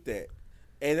agree with that.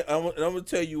 And I'm going to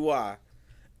tell you why.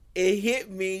 It hit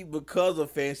me because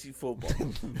of fantasy football.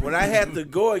 When I had to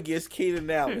go against Keenan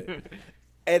Allen.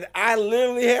 And I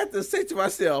literally had to say to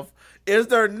myself, is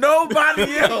there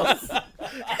nobody else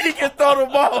he can throw the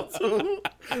ball to?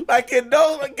 Like, can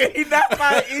he not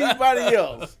find anybody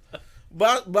else?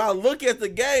 But I look at the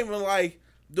game and like,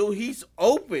 dude, he's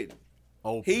open.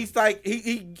 He's like,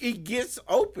 he gets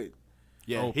open.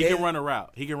 Yeah, he can run a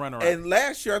route. He can run a route. And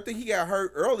last year, I think he got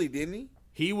hurt early, didn't he?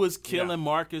 He was killing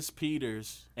Marcus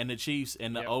Peters and the Chiefs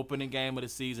in the opening game of the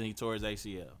season. He tore his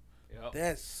ACL.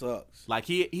 That sucks. Like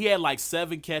he had like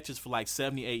 7 catches for like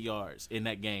 78 yards in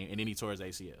that game, and then he tore his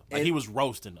ACL. Like he was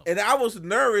roasting them. And I was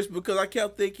nervous because I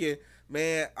kept thinking,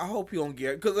 man, I hope he don't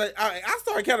get. Because I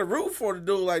started kind of rooting for the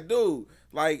dude. Like, dude,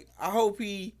 like I hope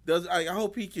he does. I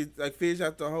hope he can like finish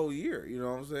out the whole year. You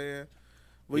know what I'm saying?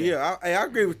 But I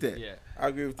agree with that. Yeah, I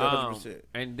agree with that 100%.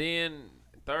 And then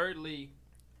thirdly,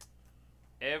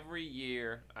 every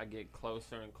year I get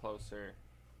closer and closer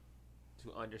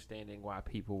to understanding why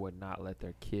people would not let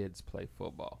their kids play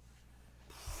football.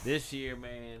 This year,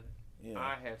 man,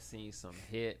 I have seen some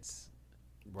hits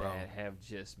that have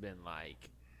just been like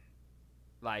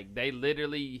they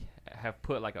literally have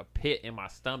put like a pit in my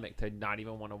stomach to not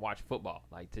even want to watch football,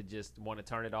 like to just want to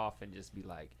turn it off and just be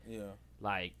like,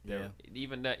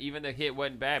 even the hit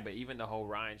wasn't bad, but even the whole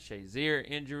Ryan Shazier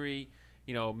injury,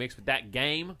 you know, mixed with that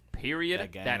game, period,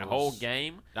 that whole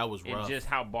game. That was rough. And just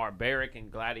how barbaric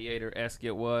and gladiator-esque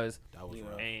it was. That was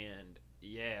rough. And,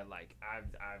 yeah, like, I've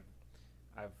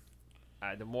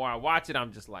the more I watch it,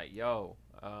 I'm just like, yo.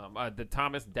 The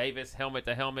Thomas Davis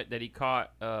helmet-to-helmet that he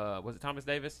caught, was it Thomas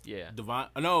Davis? Yeah. So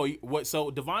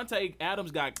Devontae Adams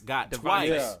got twice.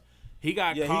 Yeah. He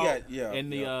got caught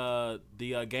in the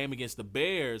the game against the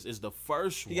Bears is the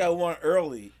first one. He got one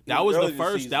early. That was early the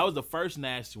first. season. That was the first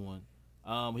nasty one.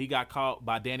 He got caught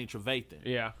by Danny Trevathan.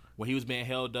 Yeah. When he was being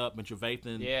held up and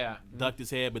Trevathan ducked his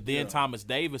head. But then Thomas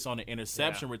Davis on the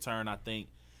interception return, I think,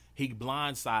 he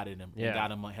blindsided him and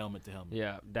got him a helmet to helmet.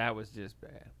 Yeah, that was just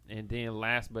bad. And then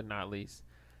last but not least,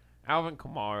 Alvin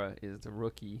Kamara is the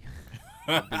rookie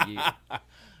of the year.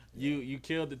 You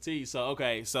killed the T.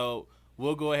 So,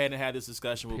 we'll go ahead and have this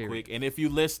discussion real quick. And if you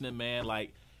listening, man,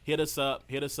 like, hit us up.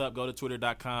 Go to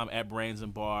twitter.com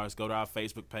 @BrainsandBars. Go to our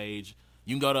Facebook page.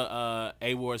 You can go to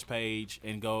A-Ward's page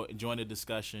and go and join the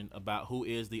discussion about who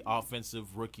is the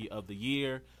offensive rookie of the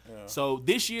year. Yeah. So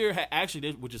this year,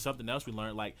 which is something else we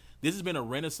learned, like this has been a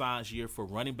renaissance year for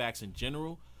running backs in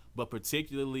general, but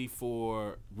particularly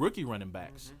for rookie running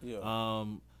backs. Mm-hmm. Yeah.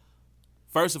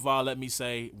 First of all, let me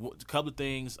say a couple of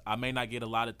things. I may not get a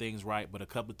lot of things right, but a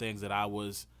couple of things that I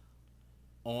was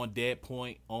on dead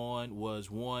point on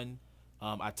was one,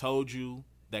 I told you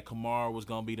that Kamara was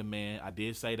going to be the man. I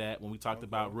did say that when we talked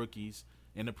about rookies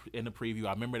in the preview.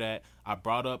 I remember that. I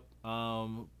brought up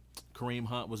Kareem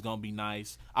Hunt was going to be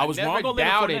nice. I was wrong on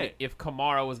Leonard Fournette. If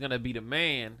Kamara was going to be the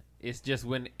man. It's just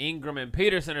when Ingram and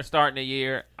Peterson are starting the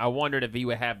year, I wondered if he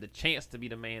would have the chance to be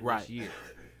the man this year.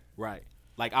 Right.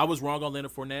 Like, I was wrong on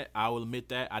Leonard Fournette. I will admit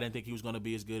that. I didn't think he was going to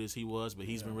be as good as he was, but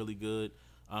he's been really good.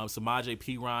 Samaje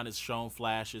Perine has shown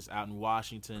flashes out in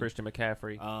Washington. Christian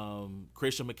McCaffrey's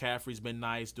been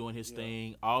nice doing his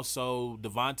thing. Also,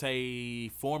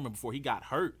 Devontae Foreman, before he got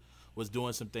hurt, was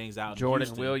doing some things out in Houston.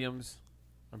 Jordan Williams,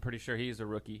 I'm pretty sure he's a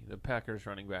rookie, the Packers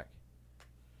running back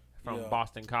from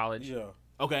Boston College. Yeah.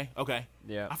 Okay.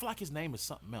 Yeah. I feel like his name is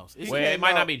something else. He Well, came it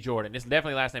might out- not be Jordan. It's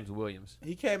definitely last name's Williams.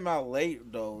 He came out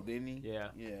late though, didn't he? Yeah.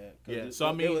 Yeah, So so,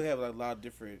 I they mean- would have like a lot of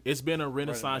different. It's been a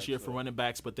renaissance backs, year for so. running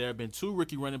backs, but there have been 2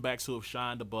 rookie running backs who have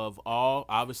shined above all.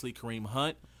 Obviously, Kareem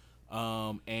Hunt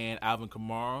and Alvin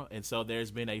Kamara. And so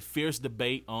there's been a fierce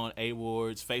debate on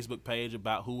A-Ward's Facebook page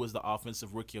about who was the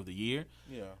offensive rookie of the year.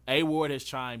 Yeah. A-Ward has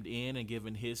chimed in and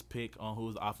given his pick on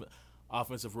who's the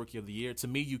offensive rookie of the year. To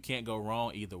me, you can't go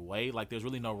wrong either way. Like, there's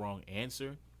really no wrong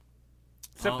answer.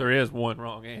 Except there is one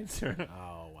wrong answer.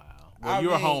 Oh, wow. Well, I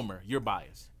you're a mean- homer. You're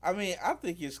biased. I mean, I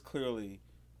think it's clearly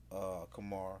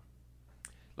Kamara.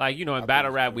 Like, in I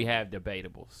battle think rap, so. we have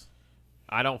debatables.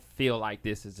 I don't feel like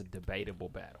this is a debatable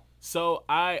battle. So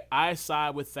I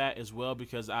side with that as well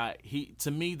because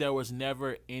to me there was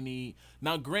never any.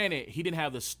 Now granted he didn't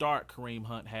have the start Kareem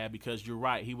Hunt had because you're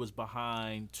right, he was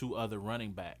behind 2 other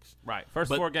running backs. Right. First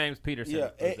But- 4 games, Peterson. Yeah,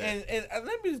 was there. and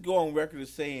let me just go on record as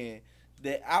saying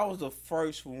that I was the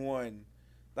first one.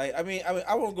 Like, I mean,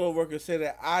 I want to go on record and say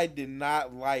that I did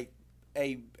not like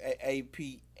AP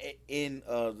in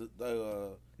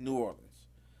New Orleans.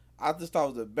 I just thought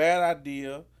it was a bad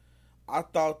idea. I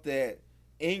thought that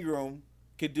Ingram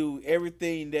could do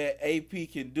everything that AP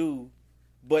can do,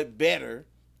 but better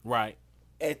Right.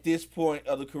 at this point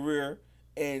of the career.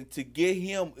 And to get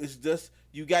him is just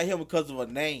you got him because of a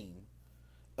name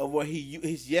of what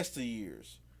his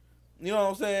yesteryears. You know what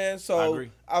I'm saying? So I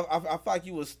agree. I feel like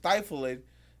you was stifling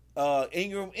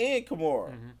Ingram and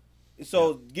Kamara. Mm-hmm.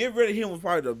 So get rid of him was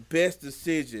probably the best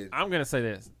decision. I'm going to say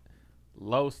this.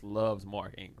 Los loves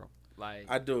Mark Ingram. Like,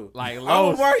 I do. Like I'm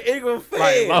Los. a Mark Ingram fan.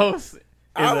 Like Los is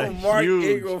I'm a a Mark huge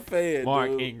Ingram fan. Mark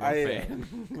dude. Ingram I am.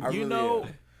 fan. I You really know,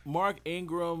 am. Mark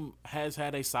Ingram has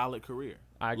had a solid career.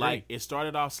 I agree. Like it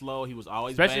started off slow. He was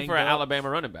always Especially banged for an up. Alabama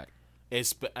running back.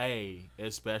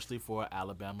 Especially for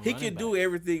Alabama. He running can back. do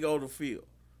everything on the field.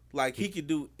 Like he can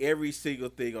do every single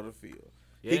thing on the field.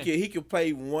 Yeah. He can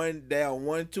play 1 down,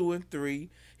 1, 2, and 3.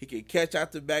 He can catch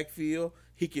out the backfield.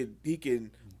 He can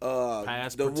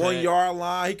Pass the protect. 1 yard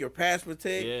line. He can pass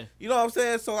protect. Yeah. You know what I'm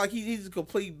saying? So like he's a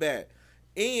complete back.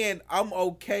 And I'm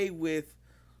okay with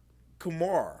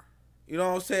Kamara. You know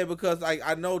what I'm saying? Because like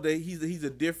I know that he's a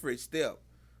different step.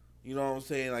 You know what I'm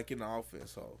saying? Like in the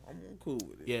offense. So I'm cool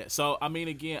with it. Yeah. So I mean,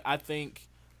 again, I think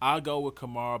I'll go with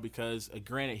Kamara because,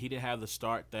 granted, he didn't have the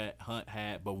start that Hunt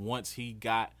had, but once he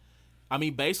got, I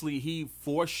mean, basically he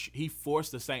forced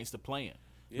the Saints to play him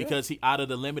because he out of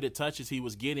the limited touches he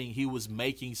was getting, he was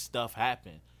making stuff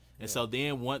happen, and so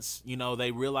then once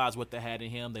they realized what they had in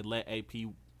him, they let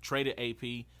traded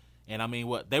AP. And I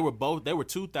mean, they were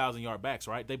 2,000-yard backs,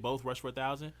 right? They both rushed for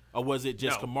 1,000, or was it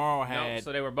just Kamara had? No,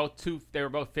 so they were both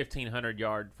 1,500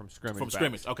 yard from scrimmage. From backs.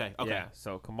 scrimmage, okay. Yeah,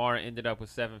 so Kamara ended up with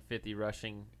 750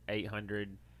 rushing,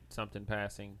 800 something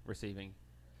passing, receiving,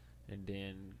 and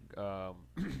then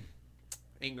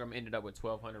Ingram ended up with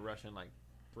 1,200 rushing, like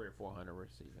 300 or 400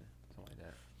 receiving, something like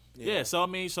that. Yeah, so I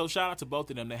mean, shout out to both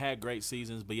of them. They had great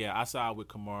seasons, but yeah, I side with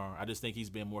Kamara. I just think he's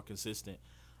been more consistent.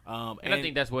 And I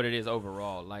think that's what it is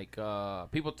overall. Like,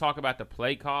 people talk about the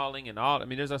play calling and all. I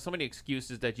mean, there's so many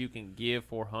excuses that you can give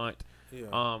for Hunt.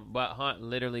 Yeah. But Hunt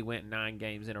literally went 9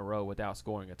 games in a row without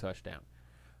scoring a touchdown.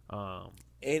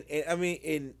 And I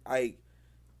mean, like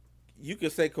you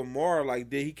could say Kamara,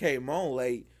 like he came on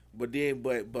late, but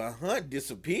Hunt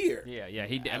disappeared. Yeah.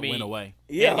 He I mean, went away.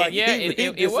 Yeah, And- like yeah, he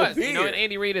it was. disappeared. And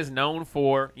Andy Reid is known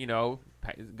for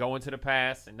going to the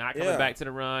pass and not coming Yeah. back to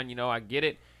the run. I get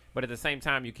it, but at the same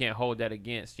time, you can't hold that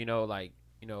against. I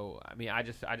mean,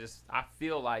 I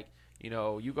feel like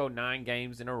you go 9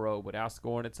 games in a row without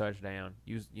scoring a touchdown.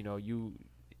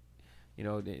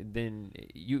 Then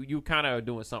you kind of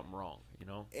doing something wrong.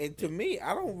 And to me,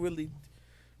 I don't really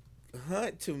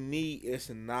Hunt. To me, is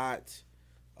not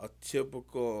a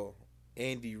typical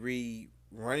Andy Reid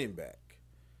running back.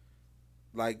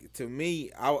 Like to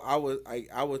me, I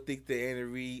would think that Andy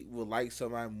Reid would like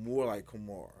somebody more like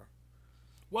Kamara.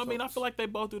 Well, I mean, I feel like they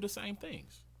both do the same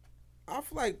things. I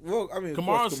feel like, well, I mean, of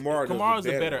course, Kamara's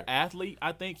does a better athlete.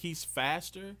 I think he's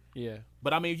faster. Yeah.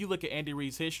 But I mean, if you look at Andy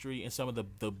Reid's history and some of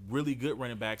the really good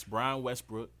running backs, Brian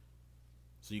Westbrook.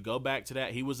 So you go back to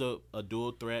that, he was a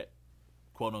dual threat,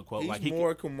 quote unquote. He's like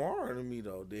more Kamara to me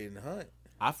though than Hunt.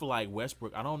 I feel like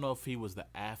Westbrook. I don't know if he was the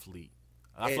athlete.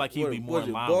 I feel And like he'd be more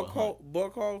in line with Hunt.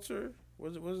 Buckhalter?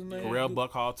 What's his name? Correll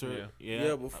Buckhalter. Yeah.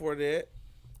 Yeah, before that.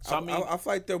 So, I mean, I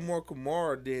feel like they're more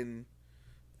Kamara than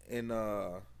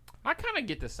I kind of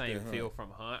get the same feel from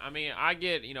Hunt. I mean, I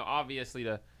get, obviously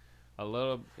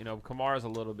Kamara's a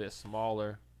little bit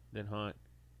smaller than Hunt.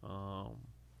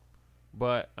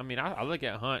 But I mean, I look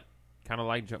at Hunt kind of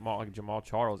like Jamal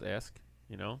Charles-esque,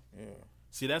 Yeah.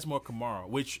 See, that's more Kamara.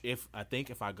 Which, if I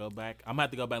go back, I'm gonna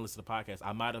have to go back and listen to the podcast.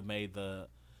 I might have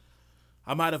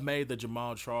made the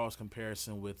Jamal Charles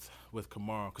comparison with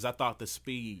Kamara because I thought the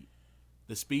speed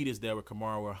is there with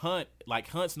Kamara. Where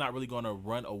Hunt's not really gonna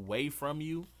run away from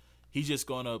you. He's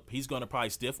gonna probably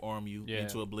stiff arm you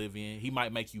into oblivion. He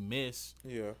might make you miss.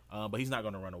 Yeah. But he's not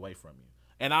gonna run away from you.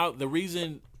 And the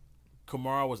reason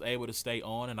Kamara was able to stay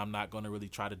on, and I'm not going to really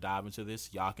try to dive into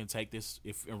this. Y'all can take this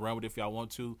and run with it if y'all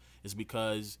want to. Is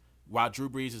because while Drew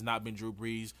Brees has not been Drew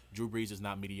Brees is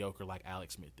not mediocre like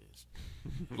Alex Smith is.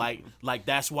 like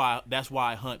that's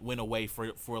why Hunt went away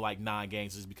for like 9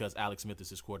 games is because Alex Smith is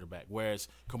his quarterback. Whereas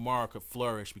Kamara could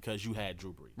flourish because you had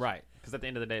Drew Brees. Right. Because at the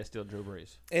end of the day, it's still Drew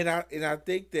Brees. And I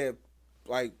think that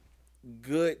like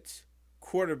good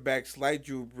quarterbacks like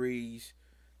Drew Brees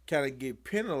kind of get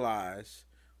penalized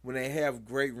when they have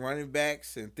great running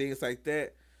backs and things like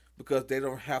that because they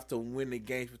don't have to win the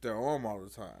games with their arm all the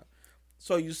time.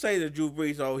 So you say that Drew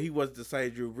Brees, he wasn't the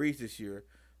same Drew Brees this year,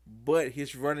 but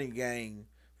his running game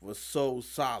was so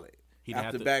solid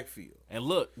out the backfield. And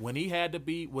look, when he had to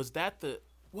be, what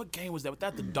game was that? Was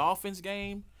that the Dolphins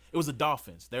game? It was the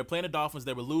Dolphins. They were playing the Dolphins.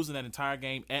 They were losing that entire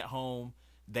game at home.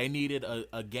 They needed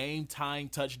a game-tying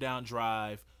touchdown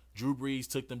drive. Drew Brees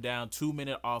took them down,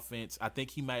 2-minute offense. I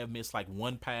think he might have missed like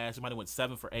one pass. He might have went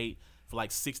 7 for 8 for like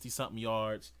 60-something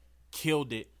yards.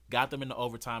 Killed it, got them into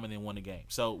overtime, and then won the game.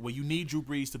 So when you need Drew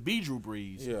Brees to be Drew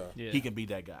Brees, he can be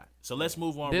that guy. So let's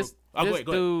move on. This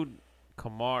dude,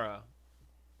 Kamara,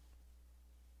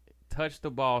 touched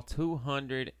the ball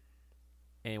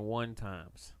 201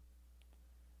 times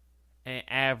and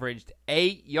averaged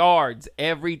 8 yards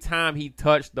every time he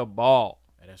touched the ball.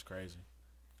 Hey, that's crazy.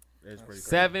 That's pretty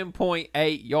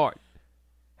 7.8 yards.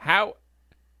 How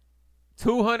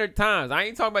 200 times? I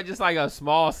ain't talking about just like a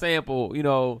small sample,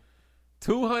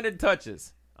 200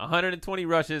 touches, 120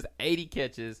 rushes, 80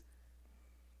 catches,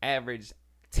 averaged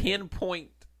 10 point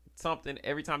something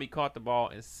every time he caught the ball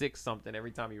and 6 something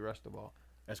every time he rushed the ball.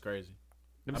 That's crazy.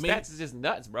 Them stats is just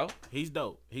nuts, bro. He's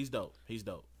dope.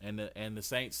 And the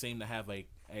Saints seem to have a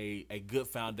good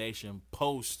foundation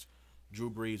post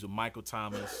Drew Brees with Michael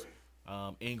Thomas.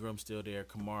 Ingram still there,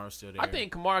 Kamara still there. I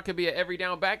think Kamara could be an every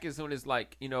down back as soon as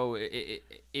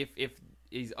if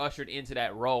he's ushered into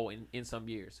that role in some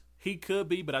years. He could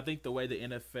be, but I think the way the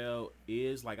NFL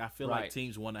is, I feel like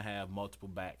teams want to have multiple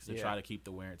backs to try to keep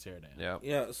the wear and tear down.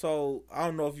 Yeah. So I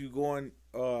don't know if you're going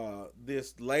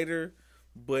this later,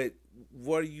 but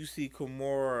where do you see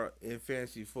Kamara in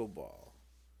fantasy football?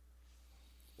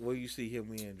 Where do you see him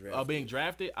being drafted? Being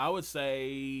drafted, I would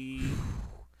say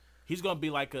he's going to be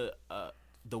like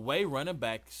the way running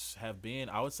backs have been,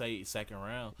 I would say second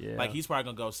round. Yeah. He's probably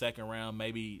going to go second round,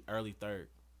 maybe early third.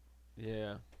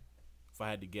 Yeah. If I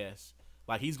had to guess.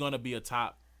 He's going to be a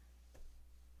top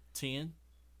 10.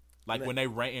 When they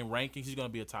rank in rankings, he's going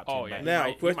to be a top 10 back.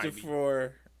 Now, question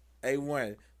for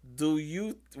A1.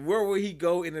 Where will he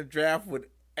go in the draft with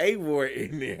A-Ward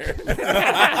in there?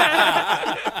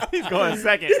 He's going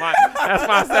second. That's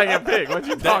my second pick. What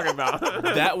you talking about?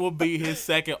 That will be his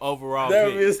second overall pick. That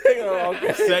will be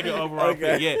his second overall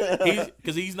pick. Yeah,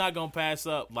 because he's not going to pass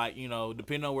up,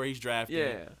 depending on where he's drafted.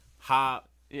 Yeah. Hop.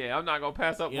 Yeah, I'm not going to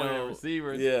pass up one of the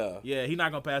receivers. Yeah, he's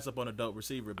not going to pass up on a dope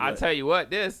receiver. But I tell you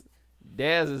what, Dez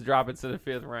is dropping to the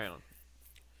 5th round.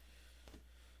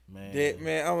 Man,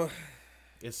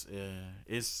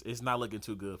 it's not looking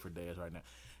too good for Dez right now.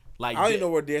 I don't even know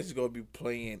where Dez is going to be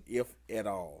playing, if at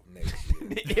all, next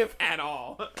year. If at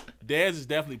all. Dez is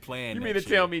definitely playing. You mean to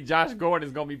tell me Josh Gordon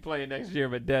is going to be playing next year,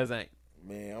 but Dez ain't?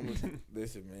 Man,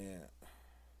 listen, man.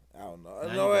 I don't know. I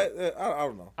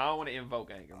don't know. I don't want to invoke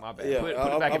anger. My bad. Put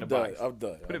it back in the box. I'm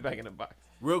done. Put it back in the box.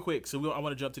 Real quick, so I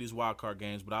want to jump to these wild card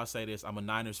games, but I'll say this: I'm a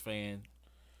Niners fan.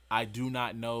 I do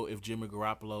not know if Jimmy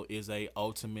Garoppolo is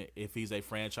if he's a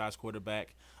franchise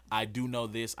quarterback. I do know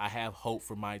this: I have hope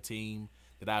for my team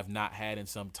that I've not had in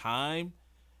some time,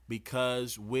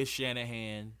 because with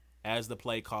Shanahan as the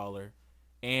play caller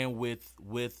and with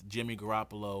Jimmy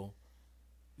Garoppolo,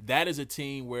 that is a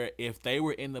team where if they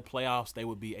were in the playoffs, they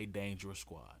would be a dangerous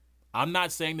squad. I'm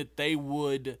not saying that they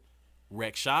would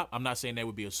wreck shop. I'm not saying they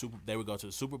would go to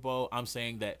the Super Bowl. I'm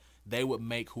saying that they would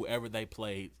make whoever they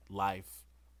played life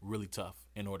really tough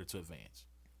in order to advance.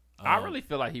 I really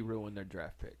feel like he ruined their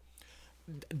draft pick.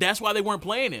 That's why they weren't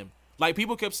playing him.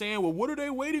 People kept saying, well, what are they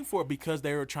waiting for? Because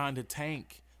they were trying to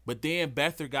tank. But then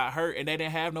Beathard got hurt, and they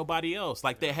didn't have nobody else.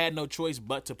 They had no choice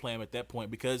but to play him at that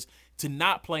point, because to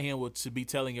not play him was to be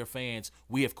telling your fans,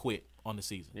 we have quit on the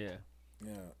season. Yeah.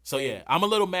 So, I'm a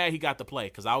little mad he got to play,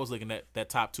 because I was looking at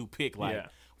that top 2 pick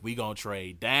we gonna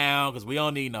trade down because we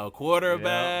don't need no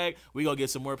quarterback. We gonna get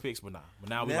some more picks, but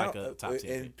now we like a top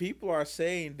 10. And people are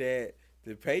saying that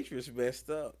the Patriots messed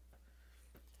up.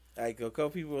 Like a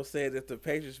couple people said that the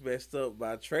Patriots messed up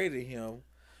by trading him.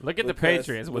 Look at the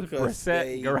Patriots with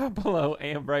Brissett, Garoppolo,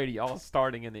 and Brady all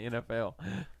starting in the NFL.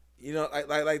 You know,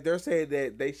 like they're saying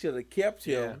that they should have kept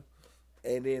him,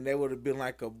 and then they would have been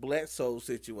like a Bledsoe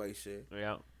situation.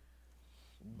 Yeah,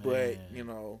 but you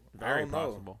know, very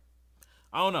possible.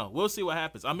 I don't know. We'll see what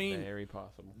happens. I mean, very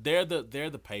possible. They're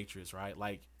the Patriots, right?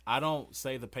 Like I don't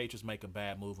say the Patriots make a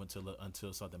bad move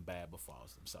until something bad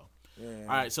befalls them. So, all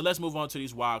right. So let's move on to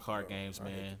these wild card games,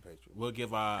 man. We'll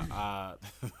give our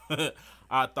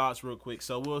our thoughts real quick.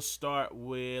 So let's start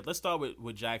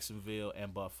with Jacksonville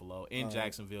and Buffalo in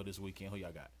Jacksonville this weekend. Who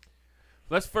y'all got?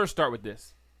 Let's first start with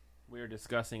this. We are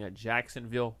discussing a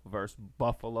Jacksonville versus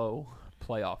Buffalo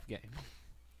playoff game.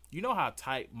 You know how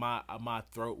tight my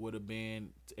throat would have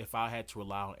been if I had to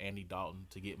rely on Andy Dalton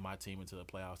to get my team into the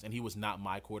playoffs, and he was not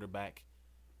my quarterback.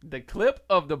 The clip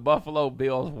of the Buffalo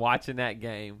Bills watching that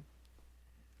game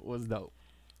was dope.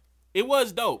 It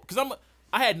was dope because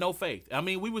I had no faith. I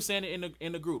mean, we were saying it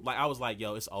in the group. Like I was like,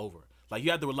 "Yo, it's over." Like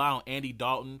you have to rely on Andy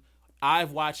Dalton.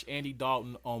 I've watched Andy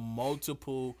Dalton on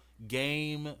multiple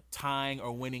game-tying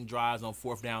or winning drives on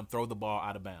fourth down throw the ball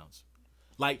out of bounds.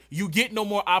 Like, you get no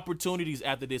more opportunities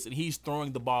after this, and he's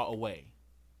throwing the ball away.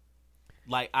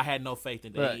 Like, I had no faith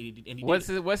in that.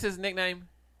 What's his nickname?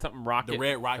 Something Rocket? The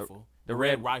Red Rifle. The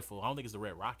Red Rifle. I don't think it's the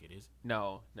Red Rocket, is it?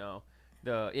 No.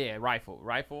 Rifle.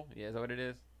 Rifle? Yeah, is that what it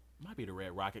is? Might be the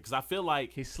Red Rocket, because I feel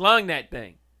like... He slung that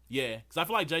thing. Yeah, because I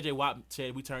feel like J.J. Watt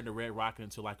said we turned the Red Rocket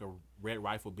into, like, a Red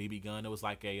Rifle BB gun. It was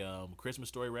like a Christmas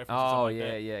Story reference or something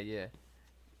like that. Yeah.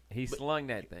 He slung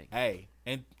that thing. Hey,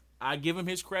 and I give him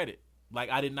his credit. Like,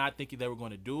 I did not think they were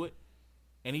going to do it,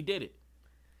 and he did it.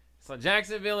 So,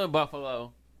 Jacksonville and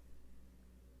Buffalo.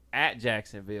 At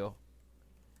Jacksonville,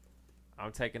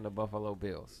 I'm taking the Buffalo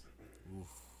Bills.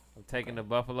 I'm taking the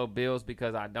Buffalo Bills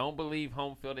because I don't believe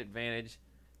home field advantage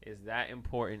is that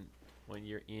important when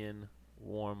you're in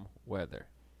warm weather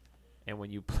and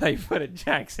when you play for the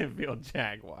Jacksonville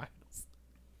Jaguars.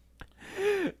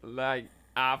 Like,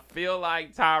 I feel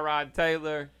like Tyrod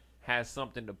Taylor has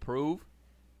something to prove.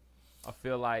 I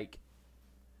feel like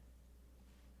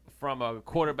from a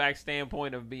quarterback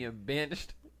standpoint of being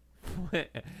benched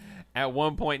at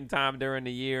one point in time during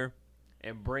the year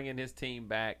and bringing his team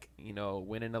back,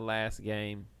 winning the last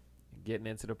game, getting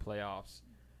into the playoffs.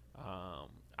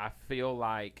 I feel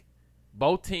like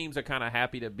both teams are kind of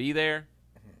happy to be there,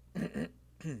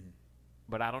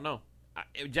 but I don't know.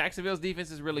 Jacksonville's defense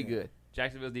is really good.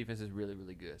 Jacksonville's defense is really,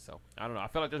 really good. So, I don't know. I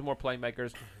feel like there's more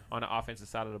playmakers on the offensive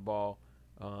side of the ball.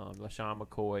 LaShawn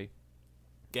McCoy.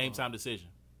 Game time decision.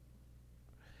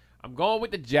 I'm going with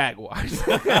the Jaguars. He's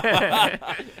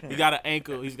got an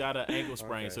ankle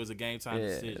sprain, so it's a game time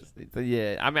decision.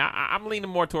 Yeah, I mean, I'm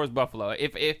leaning more towards Buffalo.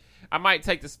 If I might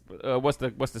take this, what's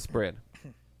the spread?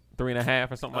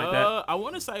 3.5 or something like that. I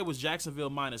want to say it was Jacksonville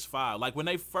 -5. Like when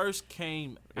they first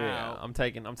came out. I'm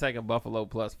taking Buffalo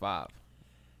 +5.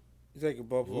 You taking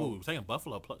Buffalo? Ooh, taking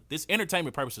Buffalo plus. This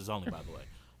entertainment purposes only, by the way.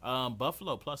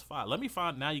 Buffalo +5. Let me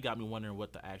find. Now you got me wondering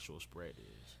what the actual spread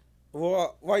is.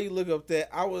 Well, while you look up that,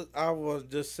 I will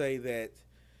just say that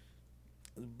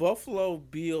Buffalo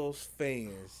Bills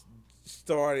fans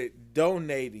started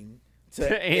donating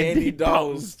to Andy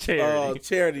Dalton's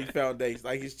charity foundation,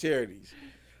 like his charities.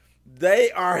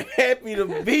 They are happy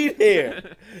to be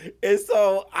there, and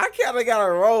so I kind of got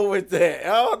to roll with that.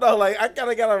 I don't know, I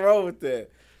kind of got to roll with that.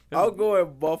 I'm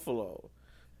going Buffalo,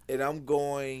 and I'm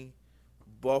going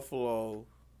Buffalo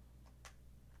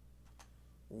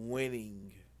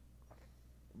winning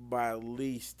by at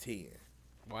least 10.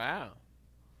 Wow,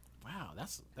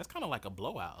 that's kind of like a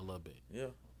blowout a little bit. Yeah.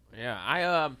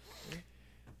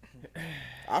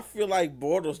 I feel like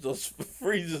Bortles just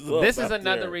freezes up. This is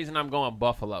another reason I'm going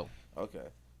Buffalo. Okay.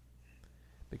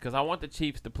 Because I want the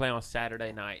Chiefs to play on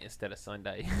Saturday night instead of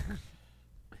Sunday.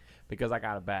 Because I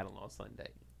got a battle on Sunday,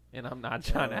 and I'm not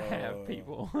trying to have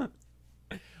people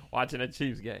watching a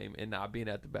Chiefs game and not being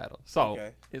at the battle.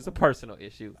 So it's a personal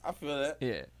issue. I feel that.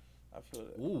 Yeah. I feel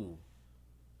that. Ooh.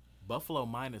 Buffalo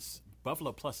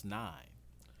 +9.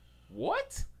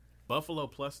 What? Buffalo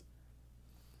plus.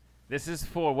 This is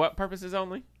for what purposes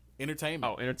only?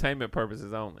 Entertainment. Oh, entertainment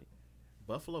purposes only.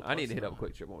 Buffalo. I need to hit up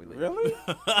Quick Trip when we leave. Really?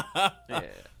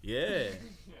 Yeah.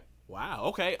 Wow.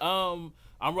 Okay. I'm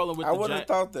rolling with. I wouldn't have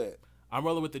thought that. I'm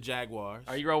rolling with the Jaguars.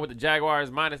 Are you rolling with the Jaguars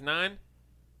 -9?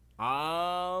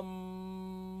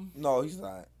 No, he's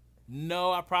not.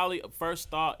 No, I probably first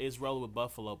thought is rolling with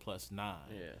Buffalo +9.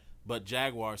 Yeah. But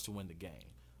Jaguars to win the game.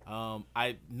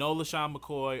 I know LaShawn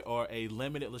McCoy or a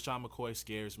limited LaShawn McCoy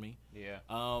scares me. Yeah.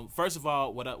 First of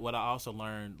all, what I also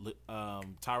learned,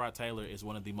 Tyrod Taylor is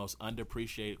one of the most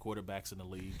underappreciated quarterbacks in the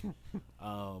league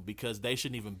because they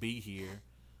shouldn't even be here.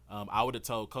 I would have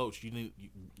told Coach,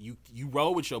 you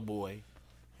roll with your boy.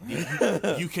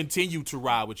 You continue to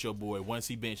ride with your boy once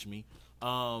he benched me.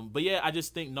 But yeah, I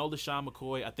just think no LaShawn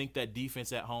McCoy. I think that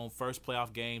defense at home, first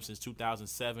playoff game since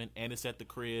 2007, and it's at the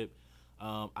crib.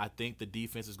 I think the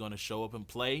defense is going to show up and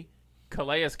play.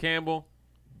 Calais Campbell,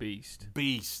 beast.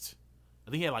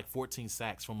 I think he had like 14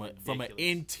 sacks from an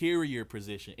interior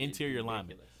position, interior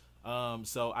lineman.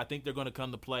 So I think they're going to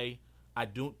come to play. I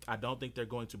don't think they're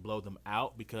going to blow them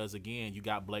out because again, you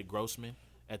got Blake Grossman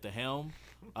at the helm.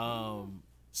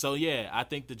 So yeah, I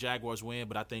think the Jaguars win,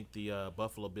 but I think the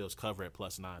Buffalo Bills cover at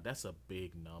 +9. That's a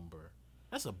big number.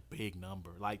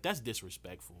 Like that's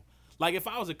disrespectful. Like if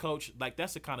I was a coach, like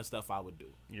that's the kind of stuff I would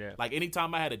do. Yeah. Like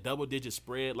anytime I had a double-digit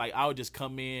spread, like I would just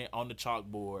come in on the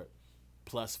chalkboard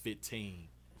 +15.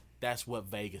 That's what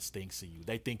Vegas thinks of you.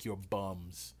 They think you're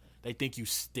bums. They think you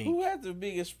stink. Who had the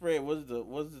biggest spread? Was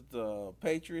it the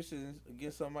Patriots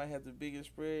against somebody had the biggest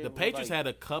spread? The Patriots had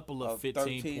a couple of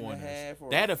 15 pointers.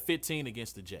 They had a 15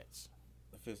 against the Jets.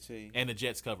 A 15. And the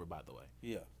Jets covered, by the way.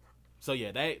 Yeah. So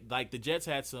yeah, the Jets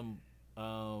had some.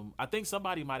 I think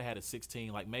somebody might have had a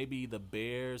 16. Like maybe the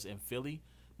Bears and Philly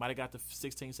might have got the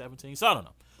 16, 17. So I don't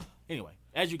know. Anyway,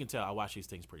 as you can tell, I watch these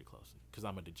things pretty closely because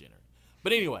I'm a degenerate.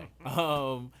 But anyway,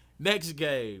 next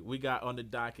game we got on the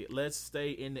docket. Let's stay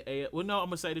in the AFC. Well, no, I'm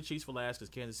going to say the Chiefs for last because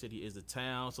Kansas City is the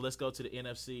town. So let's go to the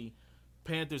NFC.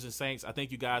 Panthers and Saints. I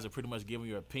think you guys are pretty much giving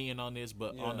your opinion on this,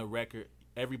 but on the record,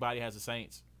 everybody has the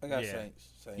Saints. I got Saints.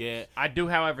 Yeah. I do,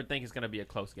 however, think it's going to be a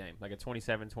close game, like a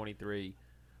 27-23.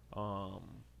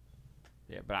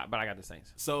 Yeah, but I got the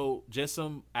Saints. So just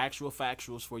some actual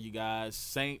factuals for you guys.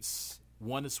 Saints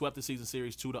swept the season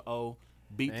series 2-0.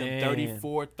 Beat them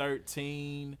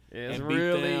 34-13. It's and beat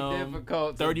really them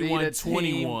difficult to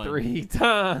 31-21 3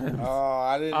 times. Oh,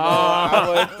 I didn't know. I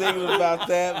wasn't thinking about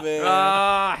that, man.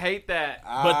 I hate that.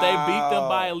 But they beat them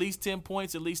by at least 10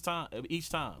 points each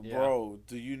time. Yeah. Bro,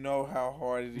 do you know how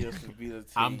hard it is to beat a team?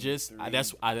 I'm just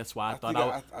that's why I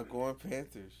thought I'm going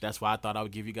Panthers. That's why I thought I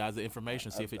would give you guys the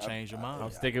information, see if it changed your mind.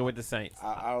 I'm sticking with the Saints.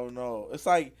 I don't know. It's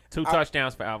like 2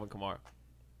 touchdowns for Alvin Kamara.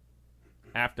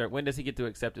 When does he get to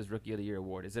accept his Rookie of the Year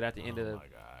award? Is it at the end of the? Oh my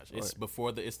gosh!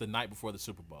 It's the night before the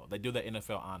Super Bowl. They do the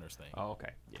NFL honors thing. Oh,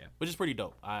 okay, yeah. Which is pretty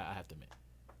dope. I have to admit.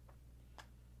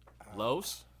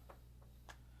 Los?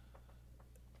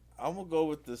 I'm gonna go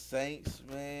with the Saints,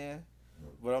 man.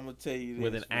 But I'm gonna tell you this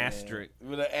With an man. asterisk.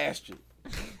 With an asterisk.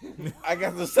 I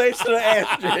got the Saints with an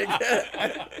asterisk.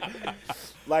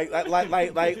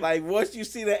 like once you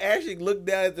see the asterisk, look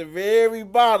down at the very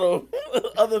bottom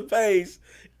of the page,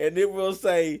 and it will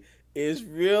say it's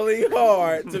really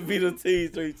hard to beat a team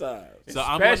 3 times. So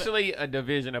Especially a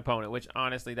division opponent, which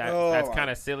honestly that's kind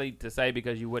of silly to say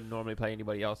because you wouldn't normally play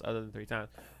anybody else other than 3 times.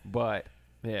 But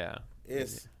yeah,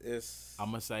 it's. I'm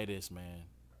gonna say this, man.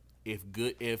 If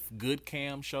good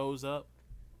Cam shows up,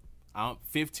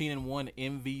 15-1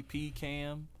 MVP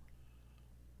Cam,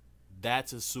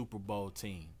 that's a Super Bowl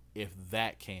team. If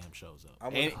that Cam shows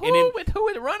up, with who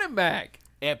at running back?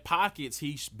 At pockets,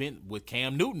 he's been with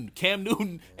Cam Newton. Cam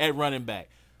Newton at running back.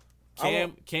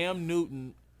 Cam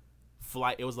Newton,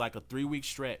 it was like a 3-week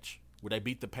stretch where they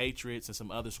beat the Patriots and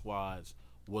some other squads.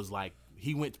 Was like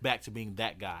he went back to being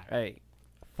that guy. Hey,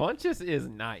 Funchess is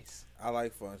nice. I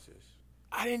like Funchess.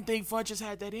 I didn't think Funchess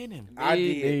had that in him. I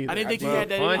did. I didn't think he had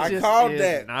that in him. I called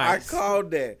that. Nice. I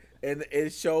called that, and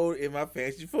it showed in my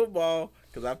fantasy football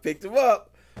because I picked him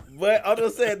up. But I'm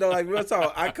just saying though, like real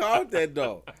talk, I called that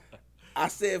though. I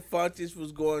said Funchess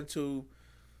was going to,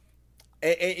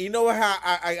 and you know how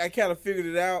I kind of figured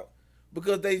it out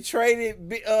because they traded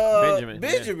Benjamin.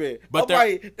 Yeah. But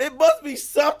there must be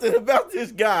something about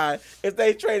this guy if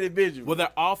they traded Benjamin. Well,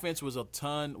 their offense was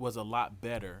a lot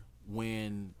better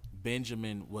when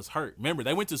Benjamin was hurt. Remember,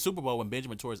 they went to the Super Bowl when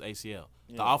Benjamin tore his ACL.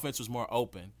 Yeah. The offense was more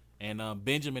open, and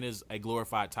Benjamin is a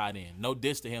glorified tight end. No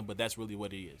diss to him, but that's really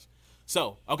what he is.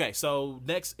 So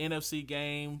next NFC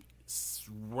game.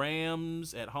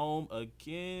 Rams at home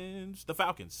against the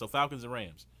Falcons. So Falcons and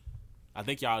Rams. I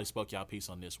think y'all spoke y'all piece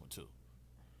on this one too.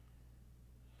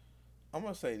 I'm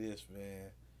gonna say this,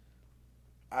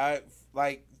 man.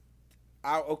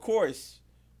 Of course,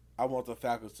 I want the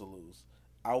Falcons to lose.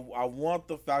 I want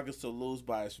the Falcons to lose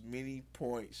by as many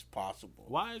points possible.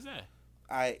 Why is that?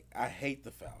 I hate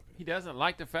the Falcons. He doesn't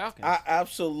like the Falcons. I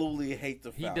absolutely hate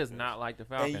the Falcons. He does not like the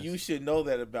Falcons. And you should know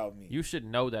that about me. You should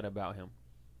know that about him.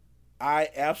 I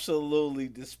absolutely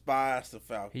despise the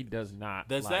Falcons. He does not.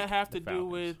 Does like that have the to do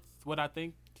Falcons. with what I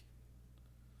think?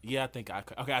 Yeah, I think I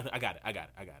got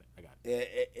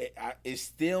it. It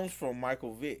stems from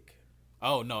Michael Vick.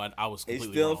 Oh no, I was It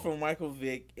completely stems wrong. from Michael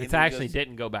Vick. It actually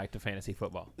didn't go back to fantasy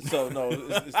football. So no,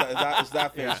 it's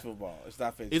not fantasy football. It's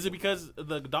not fantasy. Is it football. because of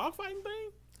the dogfighting thing?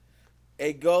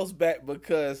 It goes back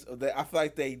because I feel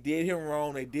like they did him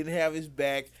wrong. They didn't have his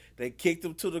back. They kicked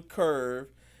him to the curb,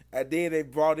 and then they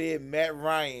brought in Matt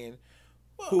Ryan,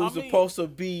 who's supposed to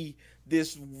be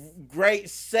this great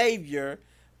savior,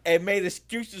 and made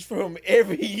excuses for him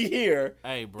every year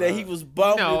Hey, bro. that he was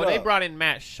bummed. No, they up. brought in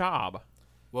Matt Schaub.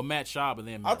 Well, Matt Schaub and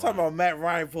then I'm Matt talking Ryan. about Matt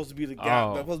Ryan supposed to be the guy.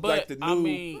 Oh. Supposed to be But like the I new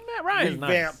mean, Matt Ryan's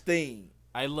revamped nice. thing.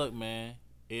 hey, look, man.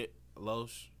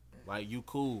 Los, like you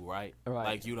cool, right? Right.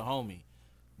 Like you the homie.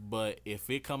 But if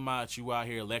it come out you out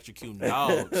here electrocuting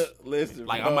dogs, Listen,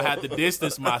 like bro. I'm gonna have to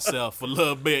distance myself a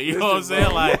little bit. You know what I'm Listen, saying?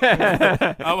 bro. Like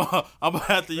I'm gonna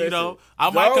have to, you know, I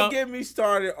might don't come. get me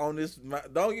started on this.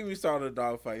 Don't get me started on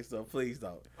dog fight stuff. Please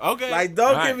don't. Okay. Like, don't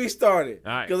All get right. me started.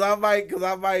 All right. Because I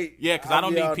might. Yeah, because I'll I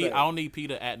don't be need all Pete. day. I don't need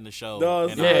Peter at the show. No,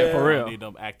 and yeah, I for real. need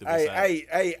them active.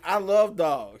 Hey, I love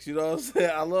dogs. You know what I'm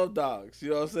saying? I love dogs.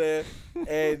 You know what I'm saying?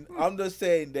 And I'm just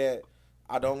saying that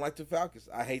I don't like the Falcons.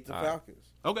 I hate the All right. Falcons.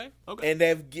 Okay. Okay. And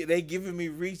they giving me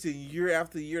reason year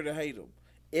after year to hate them.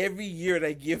 Every year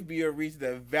they give me a reason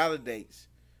that validates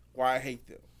why I hate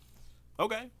them.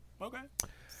 Okay. Fair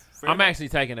I'm enough. actually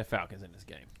taking the Falcons in this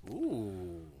game.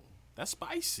 Ooh, that's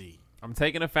spicy. I'm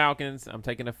taking the Falcons.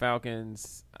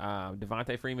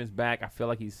 Devontae Freeman's back. I feel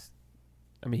like he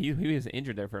was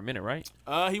injured there for a minute, right?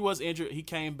 He was injured. He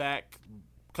came back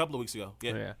a couple of weeks ago.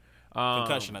 Yeah. Yeah.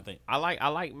 Concussion, I think. I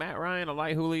like Matt Ryan. I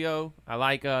like Julio. I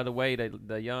like the way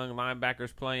the young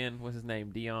linebackers playing. What's his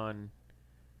name? Deion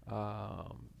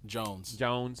Jones.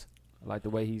 Jones. I like the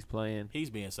way he's playing. He's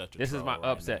being such a This is troll my right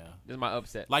upset. now. This is my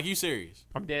upset. Like, you serious?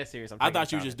 I'm dead serious. I thought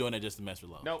you were just doing that just to mess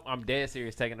with Lowe. Nope, I'm dead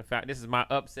serious taking the Falcons. This is my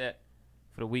upset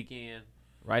for the weekend.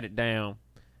 Write it down.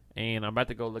 And I'm about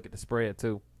to go look at the spread,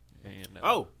 too. And,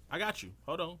 Oh, I got you.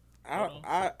 Hold on.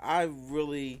 I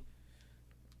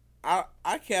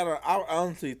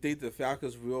honestly think the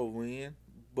Falcons will win,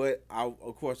 but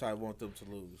of course I want them to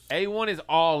lose. A1 is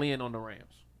all in on the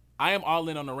Rams. I am all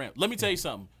in on the Rams. Let me tell you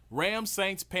something. Rams,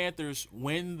 Saints, Panthers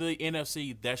win the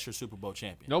NFC. That's your Super Bowl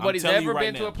champion. Nobody's I'm telling ever you right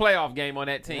been to now. a playoff game on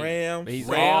that team. Rams, But he's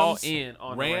Rams, all in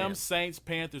on the Rams. Saints,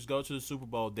 Panthers go to the Super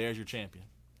Bowl. There's your champion.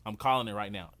 I'm calling it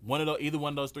right now. Either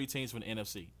one of those three teams from the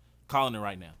NFC. Calling it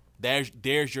right now. There's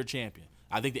your champion.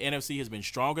 I think the NFC has been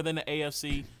stronger than the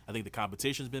AFC. I think the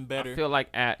competition's been better. I feel like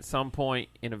at some point,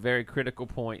 in a very critical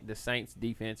point, the Saints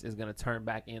defense is going to turn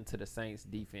back into the Saints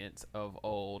defense of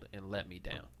old and let me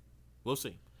down. We'll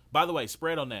see. By the way,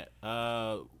 spread on that.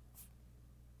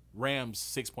 Rams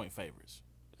 6-point favorites.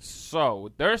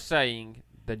 So they're saying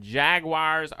the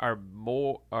Jaguars are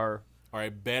Are a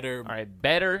better. a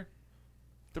better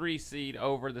 3 seed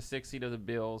over the 6 seed of the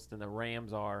Bills than the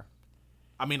Rams are.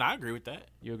 I mean, I agree with that.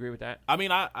 You agree with that? I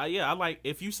mean, I like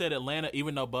if you said Atlanta,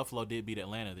 even though Buffalo did beat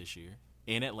Atlanta this year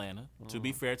in Atlanta. To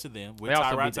be fair to them, with They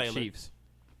also Tyrod beat the Taylor. Chiefs.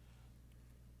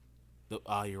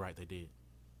 Oh, you're right, they did.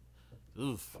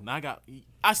 Oof. Now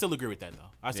I still agree with that though.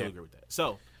 I still Yeah. agree with that. So,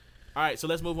 all right, so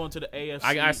let's move on to the AFC.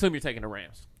 I assume you're taking the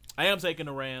Rams. I am taking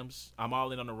the Rams. I'm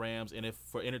all in on the Rams, and if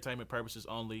for entertainment purposes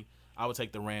only, I would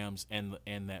take the Rams and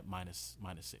that minus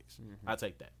 6. I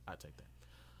take that.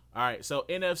 All right, so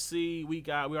NFC, we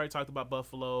already talked about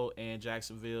Buffalo and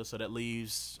Jacksonville, so that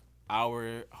leaves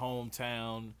our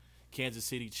hometown Kansas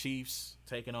City Chiefs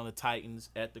taking on the Titans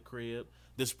at the crib.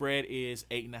 The spread is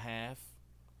 8.5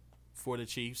 for the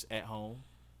Chiefs at home.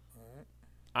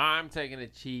 I'm taking the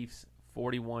Chiefs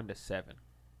 41-7.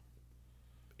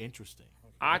 Interesting.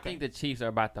 I think the Chiefs are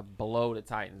about to blow the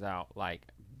Titans out like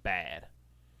bad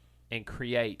and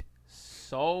create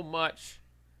so much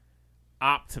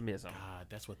optimism God,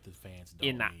 that's what the fans don't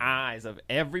in the need. eyes of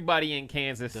everybody in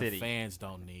Kansas The City. fans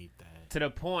don't need that. To the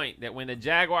point that when the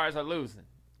Jaguars are losing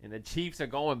and the Chiefs are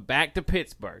going back to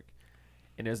Pittsburgh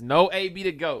and there's no AB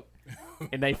to GOAT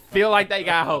and they feel like they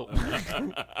got hope.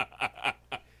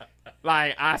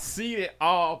 Like, I see it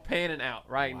all panning out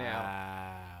right now.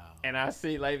 Wow. And I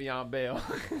see Le'Veon Bell.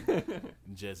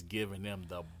 Just giving them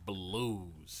the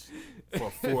blues for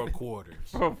 4 quarters.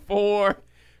 For 4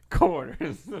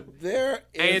 quarters. There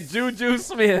And is Juju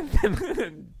Smith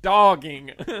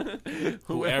dogging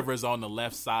whoever's on the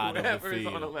left side of the whoever is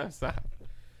field. on the left side.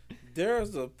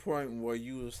 there's a point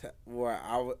where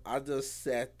I just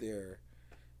sat there.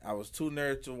 I was too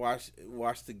nervous to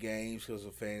watch the games because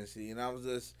of fantasy, and I was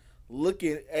just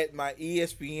looking at my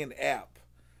ESPN app,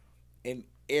 and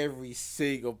every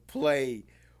single play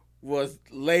was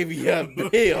Le'Veon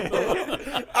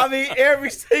Bell. I mean,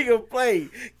 every single play,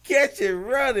 catching,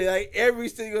 running, like every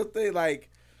single thing. Like,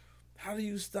 how do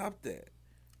you stop that?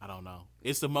 I don't know.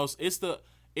 It's the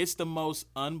most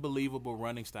unbelievable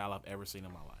running style I've ever seen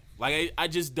in my life. Like I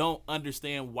just don't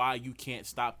understand why you can't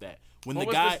stop that. When What the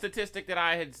was guy, the statistic that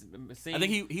I had seen? I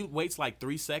think he waits like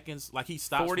 3 seconds. Like he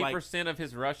stops 40% of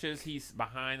his rushes, he's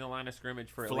behind the line of scrimmage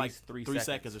for at least like 3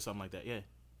 seconds or something like that. Yeah,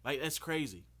 like that's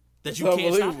crazy. That It's you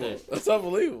can't stop unbelievable. that. That's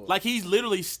unbelievable. Like he's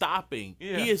literally stopping.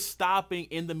 Yeah. He is stopping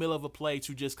in the middle of a play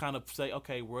to just kind of say,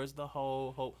 okay, where's the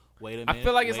whole wait a minute. I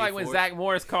feel like it's wait like when for it. Zach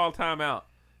Morris called timeout.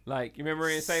 Like, you remember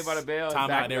in Saved by the Bell? Timeout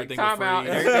Zach and everything like, will timeout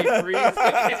freeze. and everything freeze.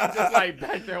 And just like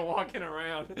back there walking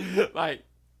around. Like,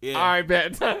 Yeah. all right,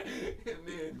 bet.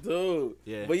 Dude.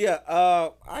 Yeah. But yeah,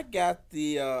 I got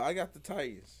the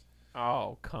Titans.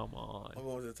 Oh, come on. I'm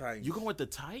going with the Titans. You going with the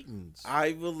Titans?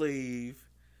 I believe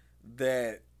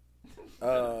that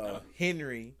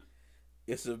Henry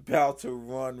is about to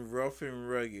run rough and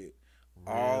rugged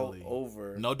all Really?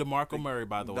 over. No DeMarco Murray,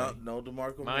 by the way. No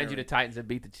DeMarco Murray. Mind you, the Titans have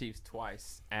beat the Chiefs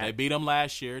twice They beat them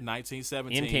last year,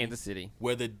 19-17. in Kansas City.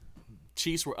 Where the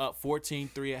Chiefs were up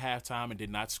 14-3 at halftime and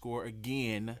did not score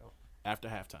again after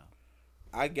halftime.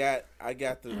 I got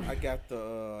the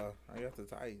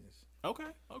Titans. Okay.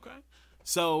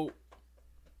 So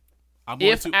I'm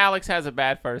going If to Alex has a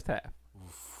bad first half.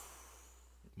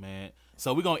 man.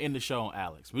 So we're gonna end the show on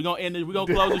Alex. We're gonna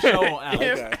close the show on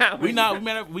Alex. If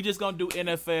Alex- We just gonna do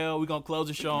NFL. We're gonna close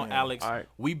the show on Alex. All right.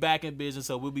 We back in business,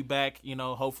 so we'll be back,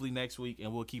 hopefully next week,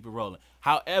 and we'll keep it rolling.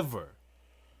 However,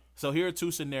 so here are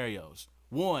two scenarios.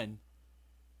 One,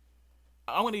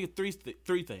 I want to give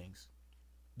three things.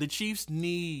 The Chiefs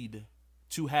need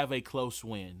to have a close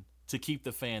win to keep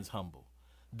the fans humble.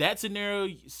 That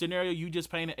scenario you just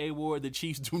painted, A-Ward, the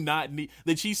Chiefs do not need.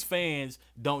 The Chiefs fans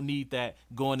don't need that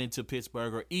going into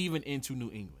Pittsburgh or even into New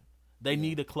England. They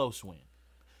need a close win.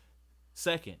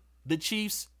 Second, the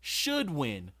Chiefs should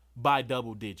win by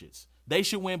double digits. They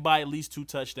should win by at least 2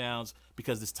 touchdowns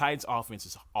because this Titans offense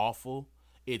is awful.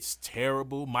 It's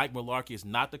terrible. Mike Mularkey is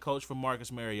not the coach for Marcus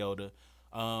Mariota.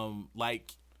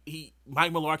 Mike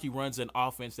Mularkey runs an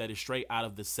offense that is straight out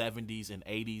of the 70s and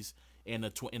 80s in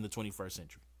the 21st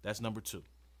century. That's number 2.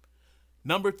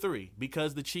 Number 3,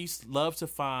 because the Chiefs love to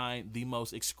find the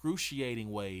most excruciating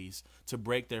ways to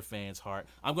break their fans' heart,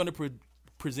 I'm going to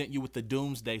present you with the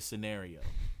doomsday scenario.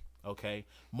 Okay?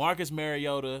 Marcus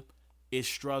Mariota is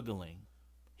struggling.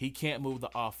 He can't move the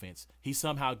offense. He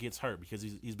somehow gets hurt because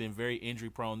he's been very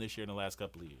injury-prone this year in the last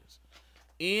couple of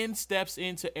years. Steps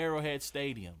into Arrowhead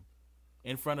Stadium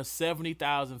in front of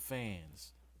 70,000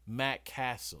 fans. Matt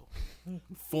Castle,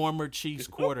 former Chiefs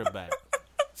quarterback,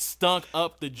 stunk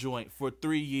up the joint for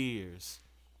 3 years,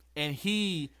 and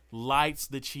he lights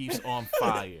the Chiefs on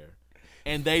fire,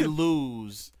 and they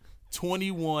lose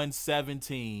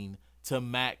 21-17 to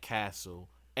Matt Castle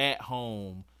at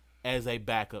home as a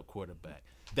backup quarterback.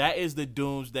 That is the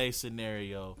doomsday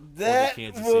scenario That for the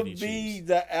Kansas would City be Chiefs.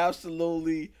 the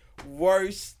absolutely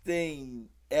worst thing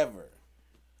ever.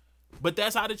 But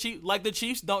that's how the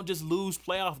Chiefs don't just lose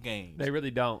playoff games. They really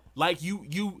don't. Like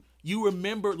you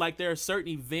remember, like there are certain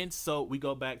events. So we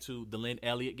go back to the Lynn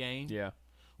Elliott game. Yeah.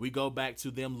 We go back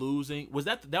to them losing.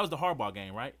 That was the Harbaugh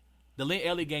game, right? The Lynn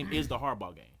Elliott game is the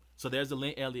Harbaugh game. So there's the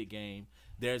Lynn Elliott game.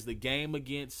 There's the game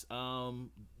against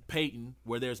Peyton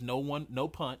where there's no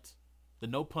punt, the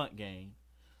no punt game.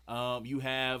 You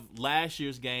have last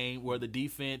year's game where the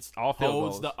defense All field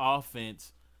holds goals. the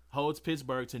offense, holds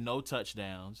Pittsburgh to no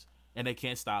touchdowns, and they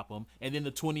can't stop them. And then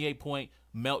the 28-point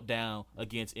meltdown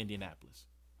against Indianapolis.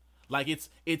 Like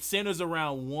it centers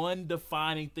around one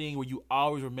defining thing where you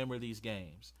always remember these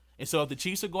games. And so if the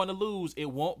Chiefs are going to lose, it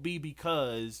won't be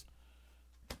because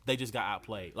they just got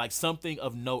outplayed. Like something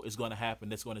of note is going to happen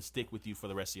that's going to stick with you for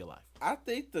the rest of your life. I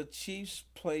think the Chiefs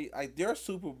play like their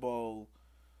Super Bowl.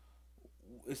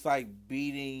 It's like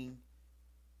beating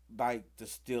like the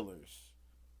Steelers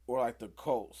or like the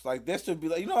Colts. Like that should be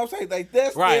like, you know what I'm saying? Like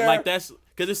that's Right, their, like that's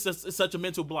because it's such a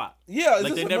mental block. yeah, it's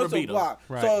like just they a never mental beat 'em. block.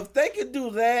 Right. So if they could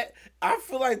do that, I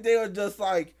feel like they would just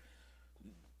like,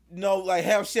 like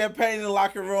have champagne in the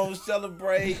locker room,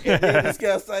 celebrate, and then just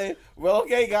gotta say, "Well,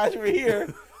 okay, guys, we're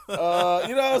here." You know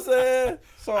what I'm saying?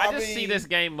 So I I just mean, see this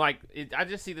game I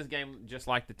just see this game just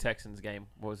like the Texans game.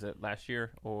 What was it, last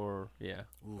year? Or yeah.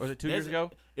 Or was it 2 years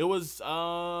ago? It was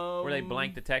Where they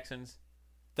blanked the Texans?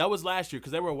 That was last year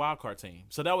because they were a wild card team.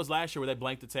 So that was last year where they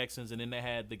blanked the Texans and then they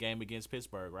had the game against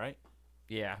Pittsburgh, right?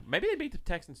 Yeah. Maybe they beat the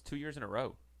Texans 2 years in a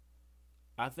row.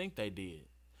 I think they did.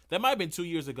 That might have been 2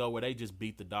 years ago where they just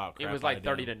beat the dog crap. It was out like of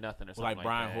 30 them. to nothing or something Like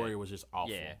Brian that. Hoyer was just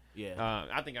awful. Yeah.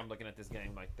 I think I'm looking at this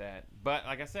game like that. But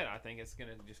like I said, I think it's going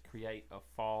to just create a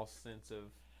false sense of,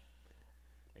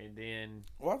 and then.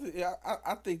 Well,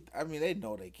 I think they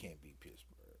know they can't beat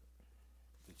Pittsburgh,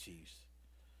 the Chiefs.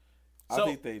 I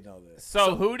think they know that.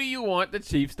 So who do you want the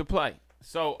Chiefs to play?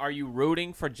 So are you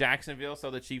rooting for Jacksonville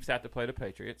so the Chiefs have to play the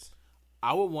Patriots?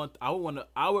 I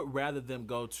would rather them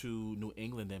go to New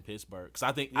England than Pittsburgh because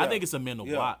I think it's a mental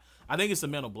block. I think it's a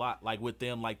mental block. Like with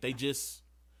them, like they just,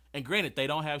 and granted they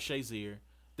don't have Shazier.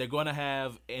 They're going to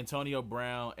have Antonio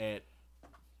Brown at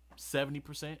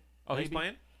 70%. Oh, he's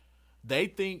playing. They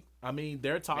think. I mean,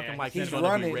 they're talking like he's running,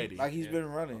 going to be ready. like he's been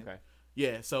running. Okay.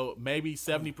 Yeah, so maybe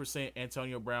 70%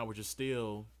 Antonio Brown, which is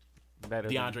still Better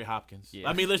DeAndre Hopkins. Yeah.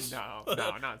 I mean, let's no,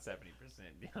 not 70%.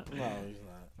 No, he's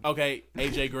not. okay,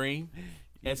 AJ Green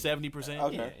at 70%.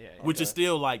 Okay. Yeah. Which is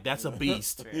still like that's a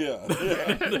beast. Yeah.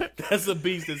 That's a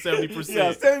beast at 70%.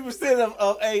 Yeah, 70%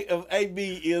 of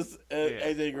AB is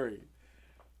AJ Green.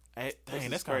 Dang,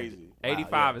 that's crazy.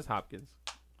 85 is Hopkins.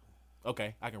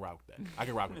 Okay, I can rock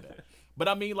with that. But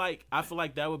I mean, like, I feel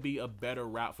like that would be a better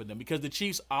route for them because the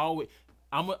Chiefs always.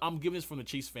 I'm giving this from the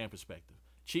Chiefs fan perspective.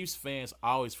 Chiefs fans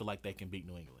always feel like they can beat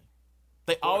New England.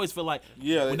 They always feel like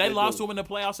when they lost to them in the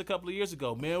playoffs a couple of years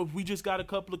ago, man, we just got a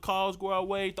couple of calls go our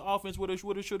way. The offense woulda,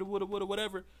 shoulda, woulda,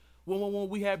 whatever. When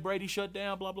we had Brady shut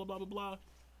down, blah blah blah blah blah.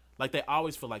 Like they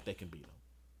always feel like they can beat them.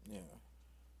 Yeah.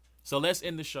 So let's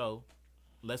end the show.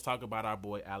 Let's talk about our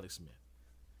boy Alex Smith.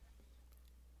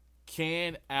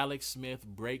 Can Alex Smith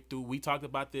break through? We talked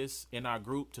about this in our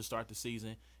group to start the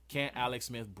season. Can Alex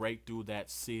Smith break through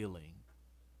that ceiling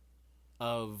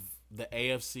of the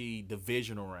AFC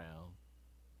divisional round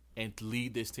and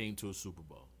lead this team to a Super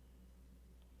Bowl?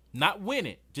 Not win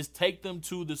it, just take them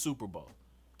to the Super Bowl.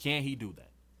 Can he do that?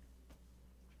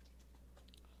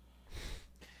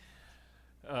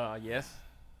 Yes.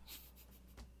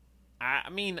 I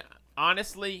mean,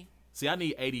 honestly. See, I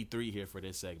need 83 here for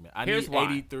this segment. I Here's need why.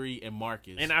 83 and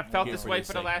Marcus. And I felt here this way for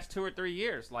the segment. last 2 or 3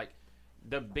 years. Like,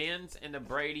 the Bens and the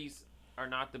Bradys are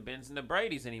not the Bens and the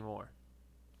Bradys anymore.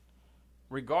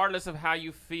 Regardless of how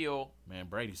you feel. Man,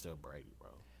 Brady's still Brady, bro.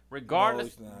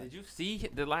 Regardless. No, he's not. Did you see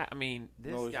the last? I mean,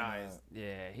 this No, he's guy not. is.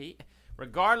 Yeah, he.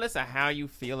 Regardless of how you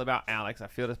feel about Alex, I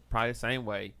feel probably the same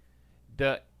way.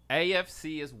 The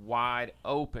AFC is wide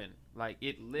open. Like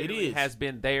it literally is. has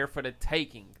been there for the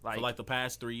taking. For like the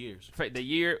past 3 years. For the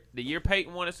year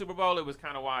Peyton won a Super Bowl, it was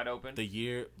kind of wide open.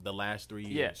 The last 3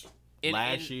 years. And-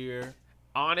 Last and- year.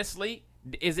 Honestly,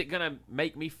 is it gonna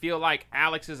make me feel like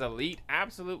Alex is elite?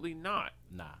 Absolutely not.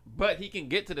 Nah. But he can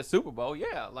get to the Super Bowl,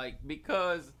 yeah. Like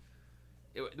because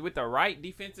with the right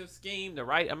defensive scheme, the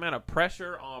right amount of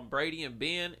pressure on Brady and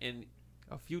Ben, and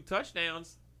a few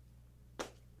touchdowns,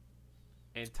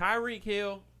 and Tyreek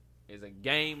Hill is a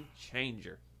game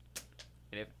changer.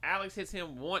 And if Alex hits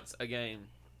him once a game,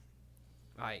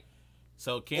 like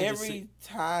So Kansas Every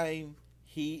time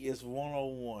he is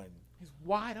 1-on-1, he's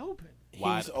wide open.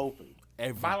 Wide- he's open.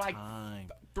 every by, like, time.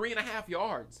 3.5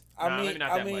 yards. I Nah, mean- maybe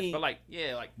not I that much, mean- but like,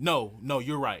 yeah, like No,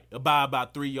 you're right. By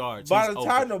about 3 yards. By he's the open.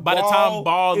 time the By the time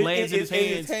ball is- lands is in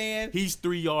his hands, he's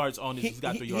 3 yards on his. He's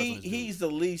got 3 yards on his. He's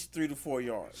at least 3 to 4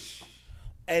 yards,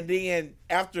 and then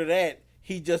after that,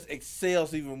 he just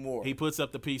excels even more. He puts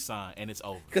up the peace sign and it's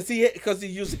over. Because he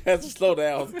usually has to slow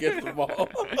down against the ball.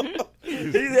 He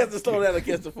has to slow down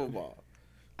against the football.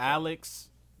 Alex,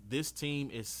 this team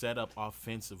is set up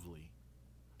offensively.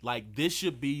 Like this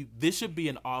should be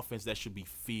an offense that should be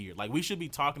feared. Like we should be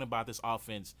talking about this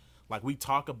offense like we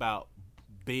talk about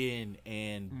Ben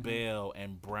and Bell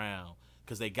and Brown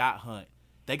because they got Hunt.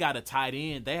 They got a tight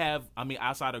end. They have, I mean,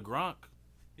 outside of Gronk,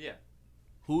 yeah.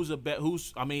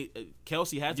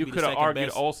 Kelsey has to You be the could have second argued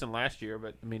best. Olsen last year,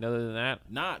 but I mean, other than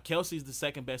that, Nah, Kelsey's the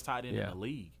second best tight end in the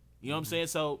league. You know what I'm saying?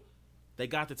 So they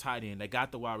got the tight end, they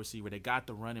got the wide receiver, they got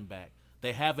the running back.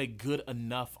 They have a good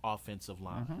enough offensive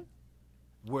line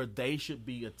where they should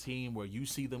be a team where you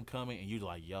see them coming and you're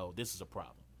like, yo, this is a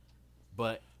problem.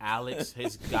 But Alex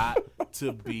has got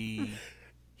to be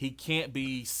 – he can't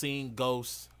be seeing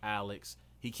ghosts Alex.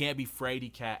 He can't be Frady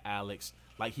Cat Alex.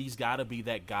 Like, he's got to be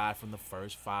that guy from the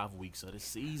first 5 weeks of the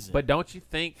season. but don't you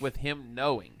think with him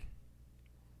knowing,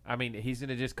 I mean, he's going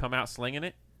to just come out slinging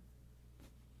it?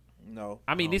 No,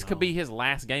 I mean, Oh, this no. could be his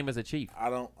last game as a Chief. I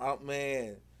don't.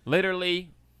 Man,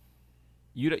 Literally,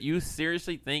 you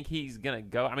seriously think he's going to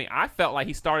go? I mean, I felt like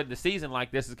he started the season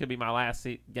like this could be my last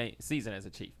season as a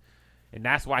Chief. And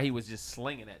that's why he was just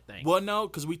slinging that thing. Well, no,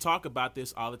 because we talk about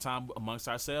this all the time amongst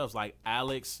ourselves. Like,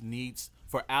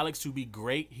 for Alex to be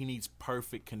great, he needs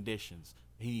perfect conditions.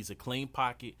 He needs a clean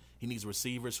pocket. He needs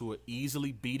receivers who are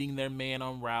easily beating their man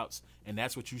on routes, and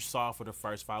that's what you saw for the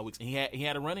first 5 weeks. And he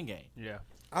had a running game. Yeah.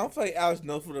 I don't think Alex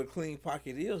knows what a clean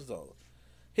pocket is, though.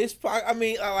 His pocket, I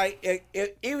mean, like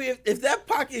if that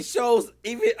pocket shows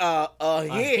even a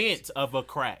hint of a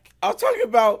crack, I'm talking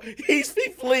about he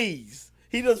flees.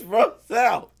 He just runs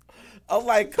out. I'm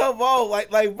like, come on,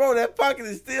 like bro, that pocket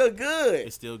is still good.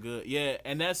 It's still good, yeah.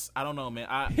 And that's I don't know,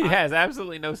 man. He has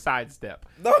absolutely no sidestep.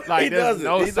 No, like he there's doesn't.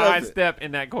 no He sidestep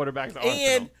in that quarterback's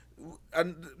arsenal.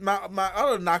 And my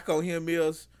other knock on him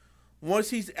is once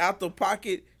he's out the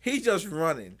pocket, he's just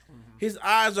running. His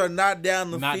eyes are not down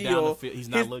the not field. Down the field. He's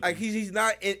not looking. Like he's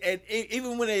not, and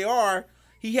even when they are,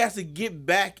 he has to get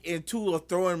back into a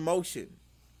throwing motion.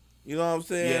 You know what I'm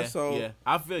saying? Yeah, so yeah,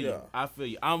 I feel you. I feel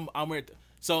you. I'm ready.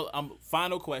 So,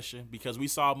 final question, because we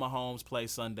saw Mahomes play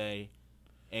Sunday,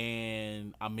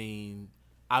 and I mean,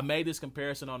 I made this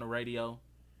comparison on the radio.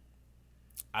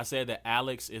 I said that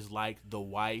Alex is like the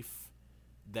wife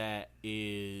that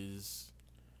is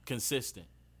consistent.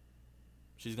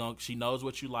 She knows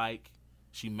what you like.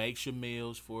 She makes your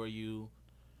meals for you.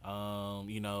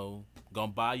 Gonna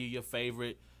buy you your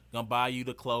favorite. Gonna buy you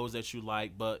the clothes that you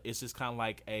like. But it's just kind of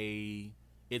like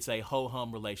it's a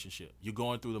ho-hum relationship. You're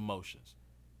going through the motions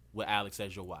with Alex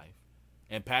as your wife.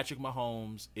 And Patrick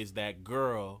Mahomes is that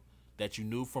girl that you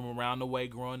knew from around the way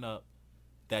growing up,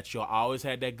 that you always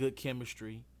had that good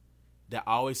chemistry, that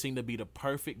always seemed to be the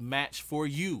perfect match for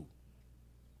you.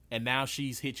 And now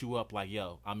she's hit you up like,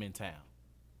 yo, I'm in town.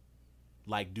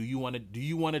 Like, do you want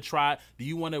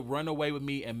to run away with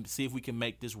me and see if we can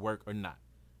make this work or not?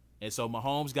 And so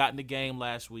Mahomes got in the game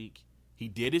last week. He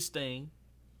did his thing.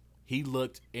 He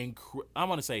looked I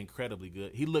want to say incredibly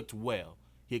good. He looked well.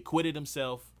 He acquitted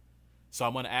himself. So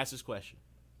I'm going to ask this question.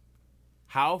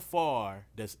 How far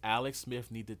does Alex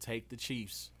Smith need to take the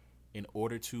Chiefs in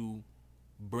order to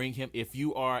bring him, if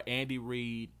you are Andy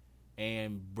Reid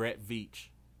and Brett Veach,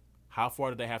 how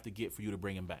far do they have to get for you to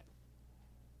bring him back?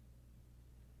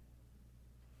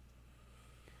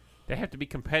 They have to be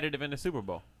competitive in the Super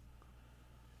Bowl.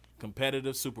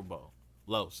 Competitive Super Bowl.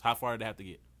 Los, how far do they have to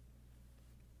get?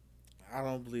 I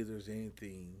don't believe there's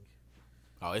anything.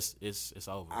 Oh, it's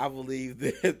over. I believe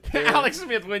that Alex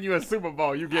Smith win you a Super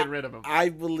Bowl, you get rid of him. I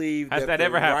believe Has that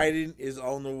ever the happened? writing is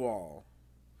on the wall.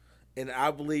 And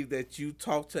I believe that you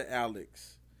talk to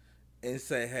Alex and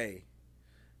say, hey,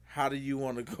 how do you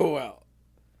want to go out?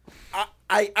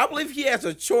 I believe he has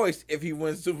a choice if he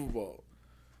wins Super Bowl.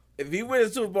 If he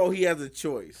wins Super Bowl, he has a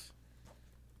choice.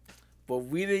 But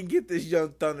we didn't get this young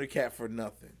Thundercat for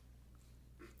nothing.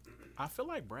 I feel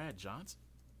like Brad Johnson,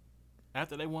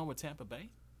 after they won with Tampa Bay,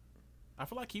 I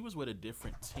feel like he was with a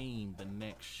different team the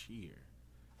next year.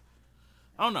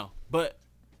 I don't know. But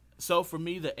so for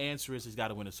me, the answer is he's got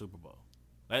to win a Super Bowl.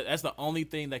 That's the only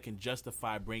thing that can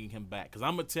justify bringing him back. Because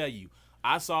I'm going to tell you,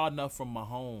 I saw enough from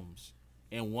Mahomes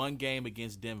in one game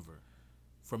against Denver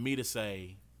for me to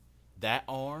say that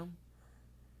arm,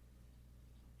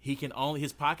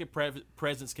 his pocket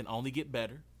presence can only get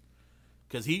better.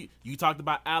 Because you talked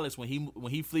about Alex when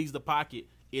he flees the pocket,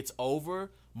 it's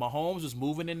over. Mahomes was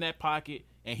moving in that pocket,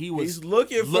 and he's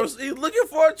looking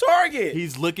for a target.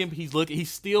 He's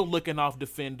still looking off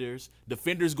defenders.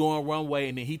 Defenders going one way,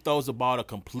 and then he throws the ball a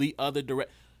complete other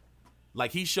direction.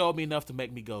 Like, he showed me enough to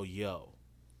make me go, yo,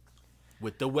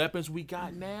 with the weapons we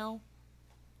got now,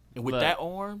 and with that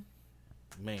arm,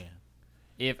 man.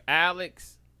 If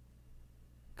Alex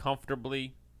if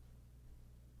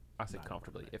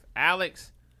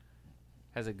Alex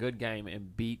has a good game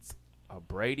and beats a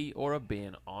Brady or a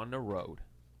Ben on the road,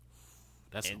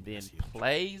 and then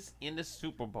plays in the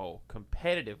Super Bowl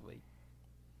competitively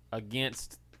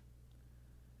against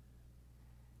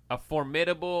a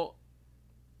formidable.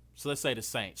 So let's say the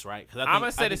Saints, right? I'm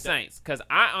going to say the Saints, because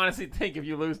I honestly think if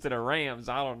you lose to the Rams,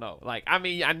 I don't know. Like, I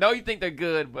mean, I know you think they're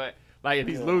good, but like if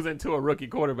he's losing to a rookie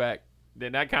quarterback,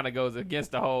 then that kind of goes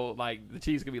against the whole, like, the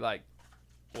Chiefs could be like,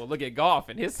 well, look at Goff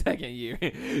in his second year,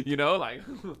 you know, like,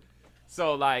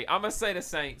 so, like, I'm going to say the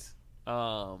Saints.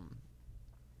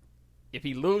 If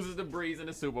he loses to Breeze in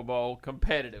the Super Bowl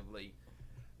competitively,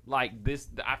 like this,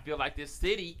 I feel like this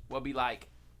city will be like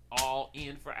all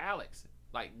in for Alex.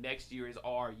 Like, next year is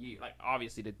our year. Like,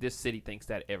 obviously, this city thinks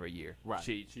that every year. Right.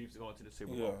 Chiefs going to the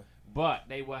Super Bowl. But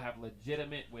they will have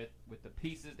legitimate with the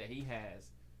pieces that he has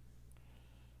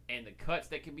and the cuts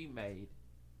that can be made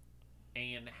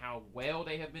and how well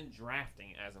they have been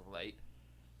drafting as of late.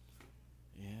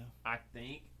 Yeah. I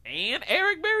think. And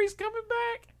Eric Berry's coming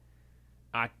back.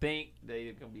 I think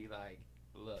they're going to be like,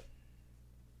 look,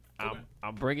 okay.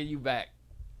 I'm bringing you back.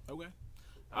 Okay.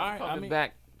 All right.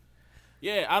 Back.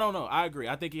 Yeah, I don't know. I agree.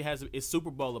 I think it's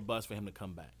Super Bowl or bust for him to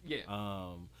come back. Yeah.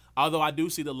 Although I do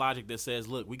see the logic that says,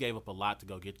 look, we gave up a lot to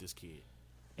go get this kid.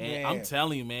 And I'm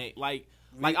telling you, man, like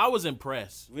I was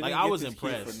impressed. Like I was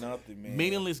impressed. For nothing, man.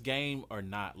 Meaningless game or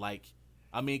not. Like,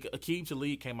 I mean, Aqib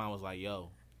Talib came out and was like,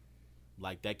 yo,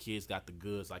 like that kid's got the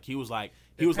goods. Like he was like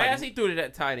he threw to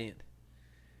that tight end.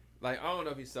 Like, I don't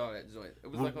know if he saw that joint.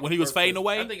 It was like when he was fading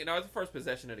away? I think it was the first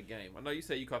possession of the game. I know you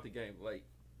said you caught the game late.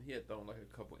 He had thrown like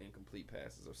a couple incomplete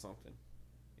passes or something.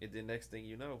 And then next thing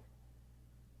you know,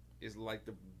 it's like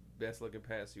the best looking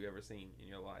pass you ever seen in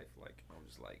your life. Like, I'm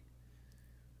just like,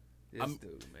 this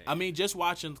dude, man. I mean, just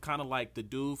watching kind of like the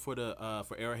dude for the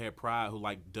for Arrowhead Pride who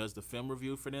like does the film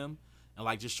review for them, and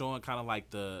like just showing kind of like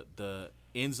the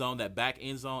end zone, that back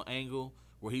end zone angle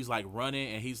where he's like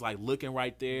running and he's like looking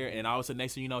right there, and all of a sudden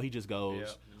next thing you know he just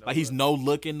goes like he's no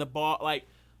looking the ball. Like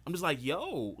I'm just like,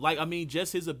 yo, like I mean,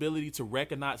 just his ability to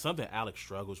recognize something Alex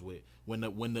struggles with when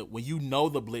you know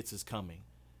the blitz is coming,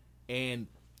 and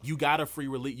you got a free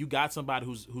release, you got somebody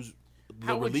who's the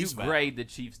How would you release grade the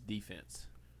Chiefs' defense?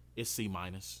 It's C-.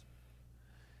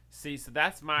 See, so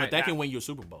that's my. But that can win you a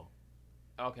Super Bowl.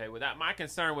 Okay, well, my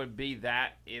concern would be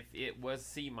that if it was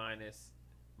C-,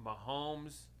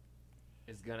 Mahomes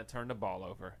is gonna turn the ball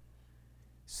over.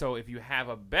 So if you have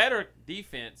a better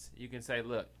defense, you can say,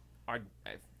 look, our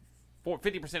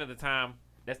 50% of the time,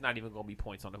 that's not even gonna be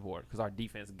points on the board because our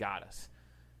defense got us.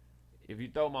 If you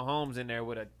throw Mahomes in there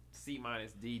with a C-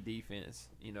 D defense,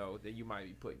 you know, then you might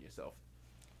be putting yourself.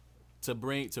 To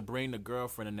bring the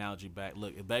girlfriend analogy back,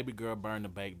 look, if baby girl burned the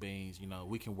baked beans, you know,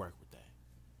 we can work with that.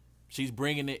 She's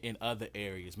bringing it in other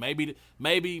areas. Maybe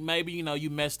you know you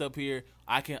messed up here.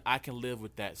 I can live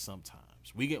with that sometimes.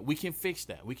 We can fix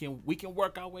that. We can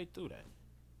work our way through that.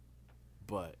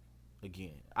 But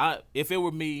again, if it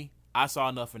were me, I saw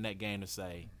enough in that game to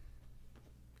say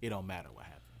it don't matter what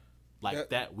happened. Like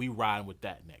that we riding with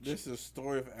that next year. This is a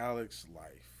story of Alex's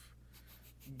life.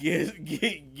 Get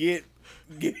big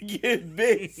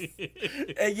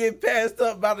and get passed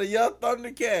up by the young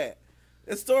Thundercat.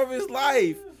 The story of his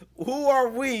life. Who are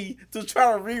we to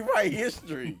try to rewrite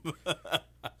history?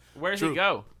 Where's he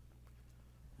go?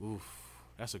 Oof,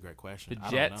 that's a great question. The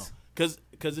Jets? Because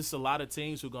it's a lot of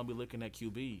teams who are going to be looking at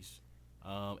QBs.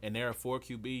 And there are 4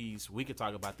 QBs. We could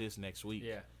talk about this next week.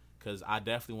 Yeah. Because I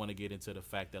definitely want to get into the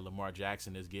fact that Lamar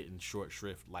Jackson is getting short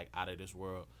shrift, like out of this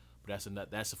world. But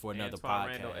that's for another Antoine podcast.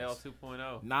 Randall L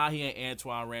 2.0. Nah, he ain't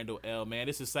Antoine Randall L, man.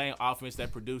 It's the same offense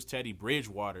that produced Teddy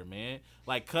Bridgewater, man.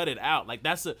 Like, cut it out. Like,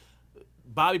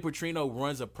 Bobby Petrino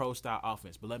runs a pro-style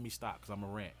offense. But let me stop because I'm a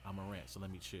rant, so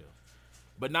let me chill.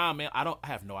 But nah, man, I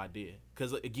have no idea.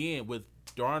 Because, again, with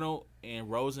Darnold and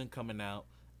Rosen coming out,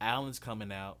 Allen's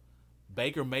coming out,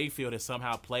 Baker Mayfield has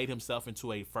somehow played himself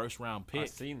into a first-round pick. I've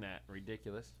seen that.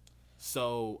 Ridiculous.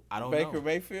 So, I don't Baker know.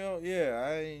 Mayfield?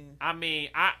 Yeah, I mean,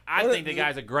 I think the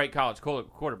guy's a great college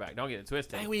quarterback. Don't get it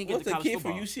twisted. Dang, we didn't get what's to the college kid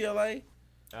football. from UCLA?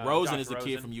 Rosen Josh is the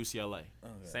kid Rosen. from UCLA. Okay.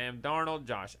 Sam Darnold,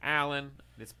 Josh Allen.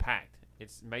 It's packed.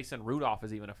 It's Mason Rudolph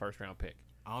is even a first-round pick.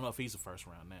 I don't know if he's a first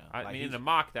round now. I mean, in the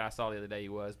mock that I saw the other day, he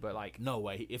was, but like, no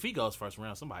way. If he goes first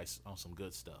round, somebody's on some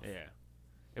good stuff. yeah,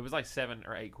 it was like 7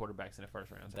 or 8 quarterbacks in the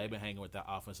first round. They've been hanging with that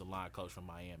offensive line coach from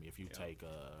Miami. If you take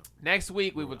next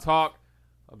week, we will talk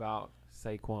about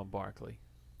Saquon Barkley.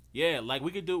 Yeah, like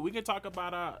we can talk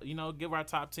about give our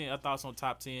top 10 thoughts on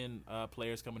top 10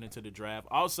 players coming into the draft.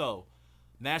 Also,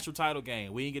 national title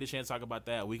game. We didn't get a chance to talk about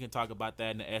that. We can talk about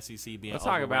that in the SEC being Let's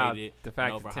talk about overrated the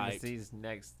fact and that overhyped. Tennessee's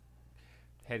next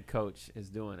head coach is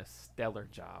doing a stellar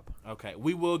job. Okay,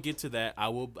 we will get to that. I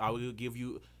will give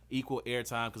you equal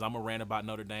airtime because I'm a rant about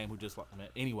Notre Dame who just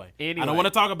anyway. I don't want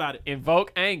to talk about it.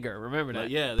 Invoke anger. Remember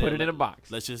that. Put it in a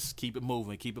box. Let's just keep it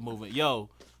moving. Yo,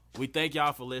 we thank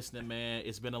y'all for listening, man.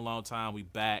 It's been a long time. We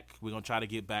back. We're gonna try to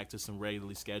get back to some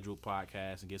regularly scheduled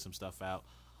podcasts and get some stuff out.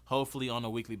 Hopefully on a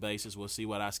weekly basis. We'll see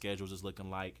what our schedules is looking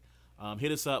like.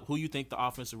 Hit us up. Who you think the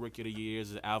offensive rookie of the year is?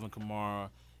 Is it Alvin Kamara?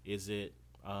 Is it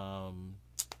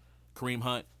Kareem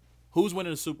Hunt? Who's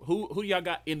winning the Super? Who y'all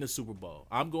got in the Super Bowl?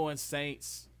 I'm going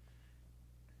Saints.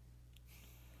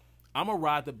 I'm gonna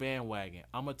ride the bandwagon.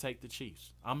 I'm gonna take the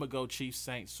Chiefs. I'm gonna go Chiefs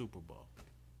Saints Super Bowl.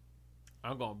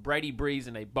 I'm going Brady Breeze,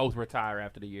 and they both retire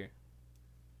after the year.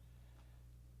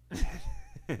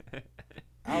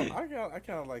 I kind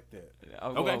of like that.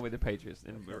 I'm Okay. going with the Patriots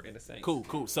and the Saints.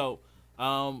 Cool. So,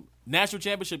 national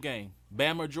championship game,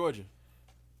 Bama or Georgia?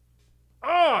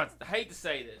 Oh, I hate to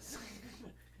say this.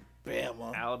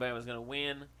 Bama. Alabama's going to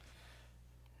win.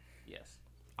 Yes.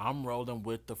 I'm rolling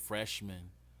with the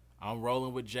freshman. I'm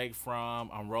rolling with Jake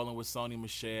Fromm. I'm rolling with Sony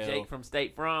Michel. Jake from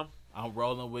State Farm. I'm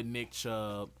rolling with Nick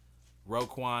Chubb,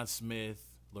 Roquan Smith,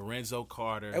 Lorenzo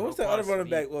Carter, Hey, what's the other running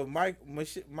back? Well, Michael.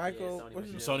 Sony What's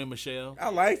his- Michel. Sony Michel. I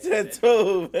like that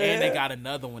too, man. And they got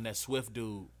another one, that Swift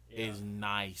dude is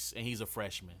nice, and he's a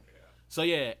freshman. So,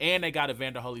 yeah, and they got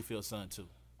Evander Holyfield's son, too.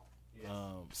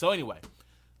 So, anyway,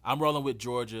 I'm rolling with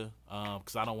Georgia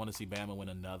because I don't want to see Bama win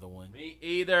another one. Me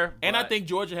either. And I but think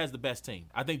Georgia has the best team.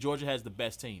 I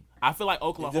feel like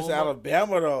Oklahoma, Just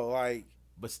Alabama though, like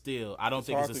but still, I don't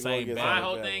think hard it's the to go same against my battle.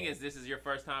 whole Alabama. thing is this is your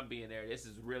first time being there. This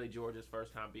is really Georgia's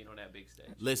first time being on that big stage.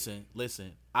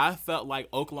 Listen. I felt like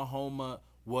Oklahoma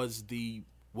was the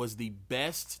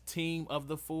best team of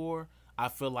the four. I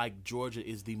feel like Georgia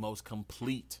is the most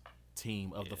complete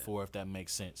team of the four, if that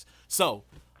makes sense. So,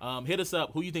 hit us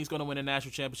up. Who you think is going to win the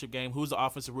national championship game? Who's the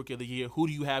offensive rookie of the year? Who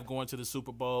do you have going to the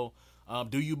Super Bowl?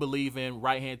 Do you believe in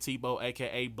right-hand Tebow,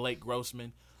 a.k.a. Blake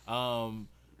Grossman?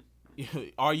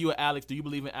 Are you Alex? Do you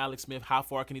believe in Alex Smith? How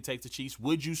far can he take the Chiefs?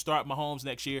 Would you start Mahomes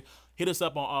next year? Hit us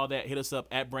up on all that. Hit us up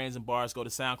at Brands and Bars. Go to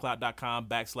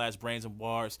SoundCloud.com/Brands and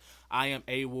Bars. I am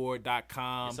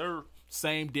award.com. Yes, sir.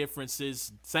 Same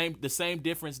differences. The same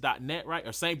difference.net, right?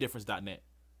 Or same difference.net.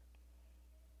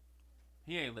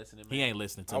 He ain't listening, man. He ain't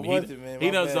listening to I me. wasn't, man. He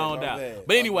My done bad, zoned my out. bad,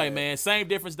 But my anyway, bad. man, same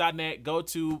difference.net. Go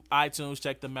to iTunes,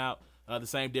 check them out. The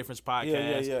Same Difference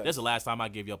podcast. Yeah. That's the last time I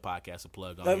give your podcast a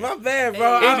plug on Like, here. my bad,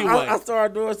 bro. Anyway. I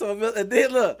started doing something else, and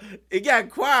then look, it got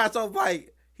quiet. So I'm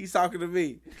like, he's talking to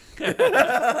me.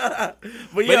 but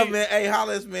yeah, man. Hey,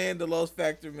 holla us, man. The Lowe's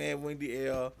Factor, man. Wendy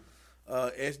L.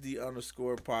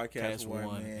 SD_podcast Cast one,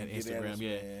 one man. and Get at Instagram, us, yeah.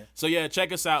 man. So yeah,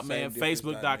 check us out, Same man. difference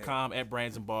Facebook.com at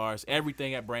Brands and Bars.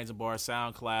 Everything at Brands and Bars.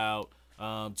 SoundCloud,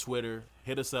 Twitter.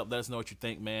 Hit us up. Let us know what you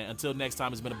think, man. Until next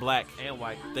time, it's been a black And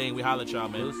white. thing. We holla at y'all,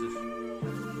 man.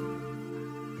 Deuces.